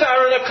where was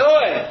Aaron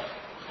HaKohen?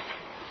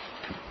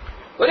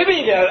 What do you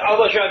mean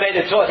Moshe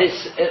Rabbeinu taught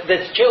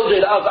the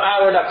children of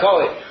Aaron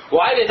HaKohen?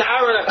 Why did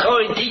Aaron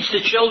HaKohen teach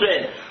the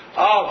children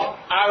of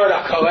Aaron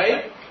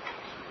HaKohen?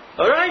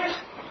 Alright?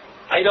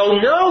 I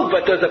don't know,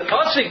 but the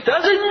pasuk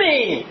doesn't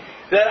mean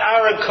that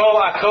Aaron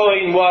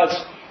HaKohen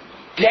was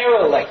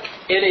derelict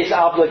in his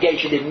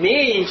obligation. It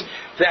means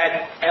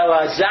that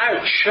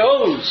Elazar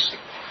chose,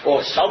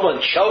 or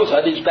someone chose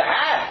on his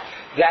behalf,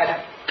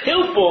 that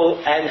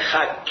Pilpul and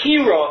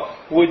Chakira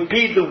would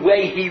be the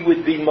way he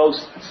would be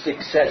most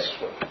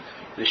successful.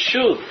 The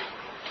Shuv,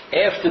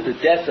 after the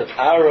death of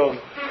Aaron,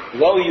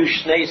 Lo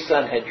Yushnei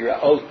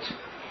Sanhedraot,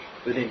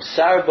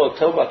 V'nimsar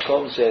Bo'to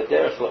Makom Zeh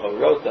Derech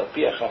Lahorot Al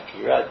Pi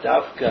HaChakira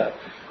Davka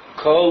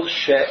Kol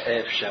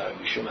She'efshar.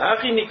 Mishum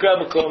Hachi Nikra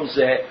Makom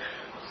Zeh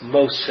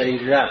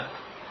Moseira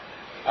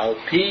Al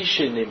Pi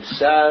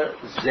Shenimsar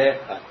Zeh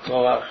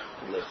HaKoach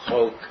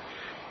Lechok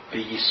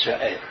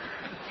B'Yisrael.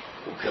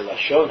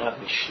 וכלשון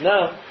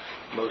המשנה,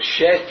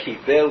 משה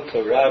קיבל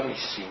תורה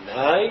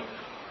מסיני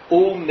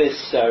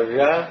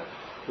ומסרה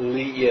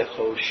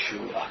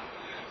ליהושע.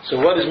 So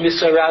what does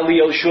Misara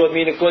Liyoshua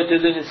mean according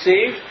to the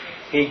Netziv?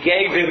 He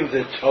gave him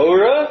the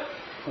Torah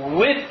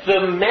with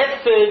the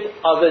method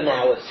of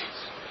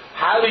analysis.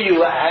 How do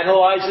you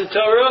analyze the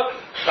Torah?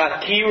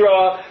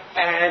 Chakira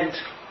and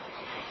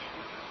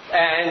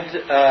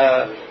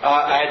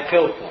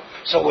Pilpul.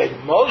 So when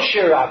Moshe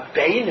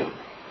Rabbeinu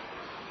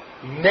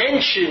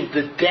mentioned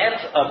the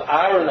death of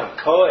Aaron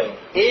HaKohen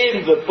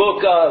in the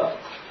book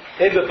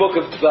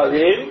of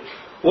Dvarim,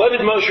 what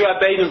did Moshe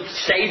Rabbeinu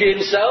say to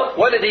himself?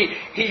 What did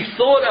he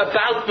thought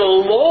about the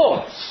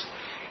loss.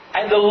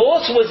 And the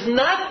loss was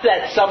not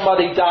that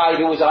somebody died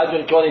who was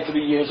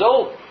 123 years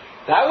old.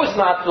 That was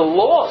not the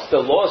loss. The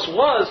loss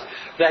was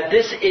that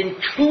this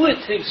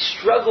intuitive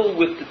struggle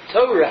with the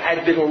Torah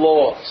had been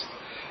lost.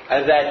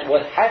 And that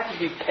what had to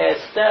be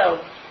passed down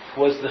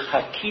was the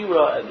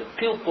Chakira and the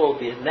Pilpul,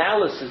 the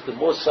analysis, the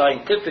more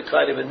scientific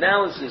kind of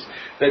analysis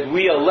that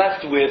we are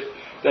left with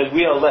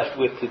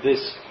to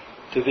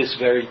this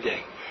very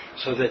day.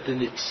 So that the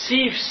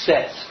Netziv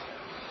says,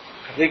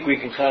 I think we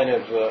can kind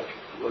of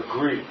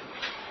agree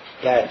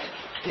that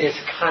there's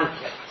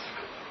context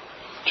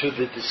to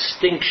the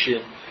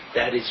distinction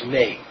that is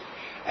made.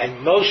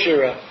 And Moshe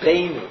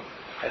Rabbeinu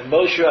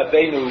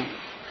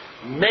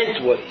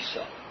meant what he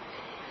said.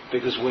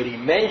 Because when he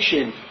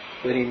mentioned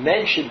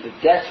the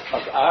death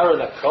of Aaron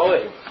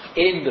HaKohen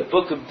in the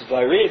book of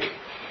Dvarim,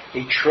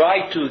 he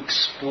tried to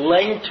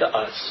explain to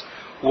us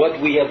what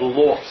we have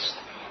lost,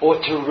 or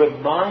to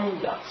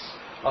remind us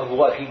of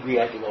what we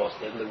had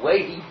lost. And the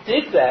way he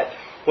did that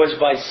was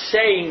by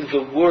saying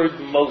the word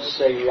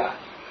Moseirah,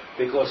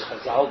 because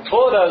Chazal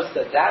taught us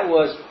that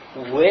was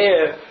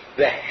where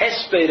the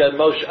Hesped on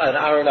Moshe and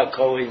Aaron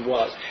HaKohen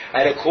was.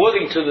 And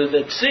according to the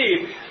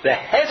Netziv, the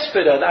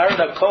Hesped on Aaron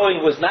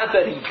HaKohen was not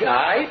that he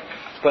died,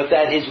 but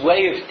that his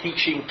way of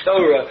teaching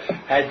Torah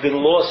had been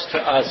lost to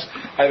us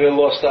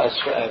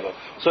forever.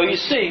 So you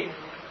see,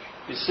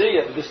 this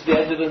is the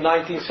end of the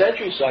 19th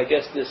century, so I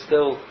guess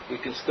we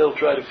can still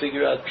try to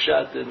figure out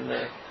Pshat in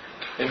the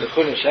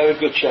Chumash. Have a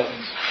good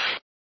chance.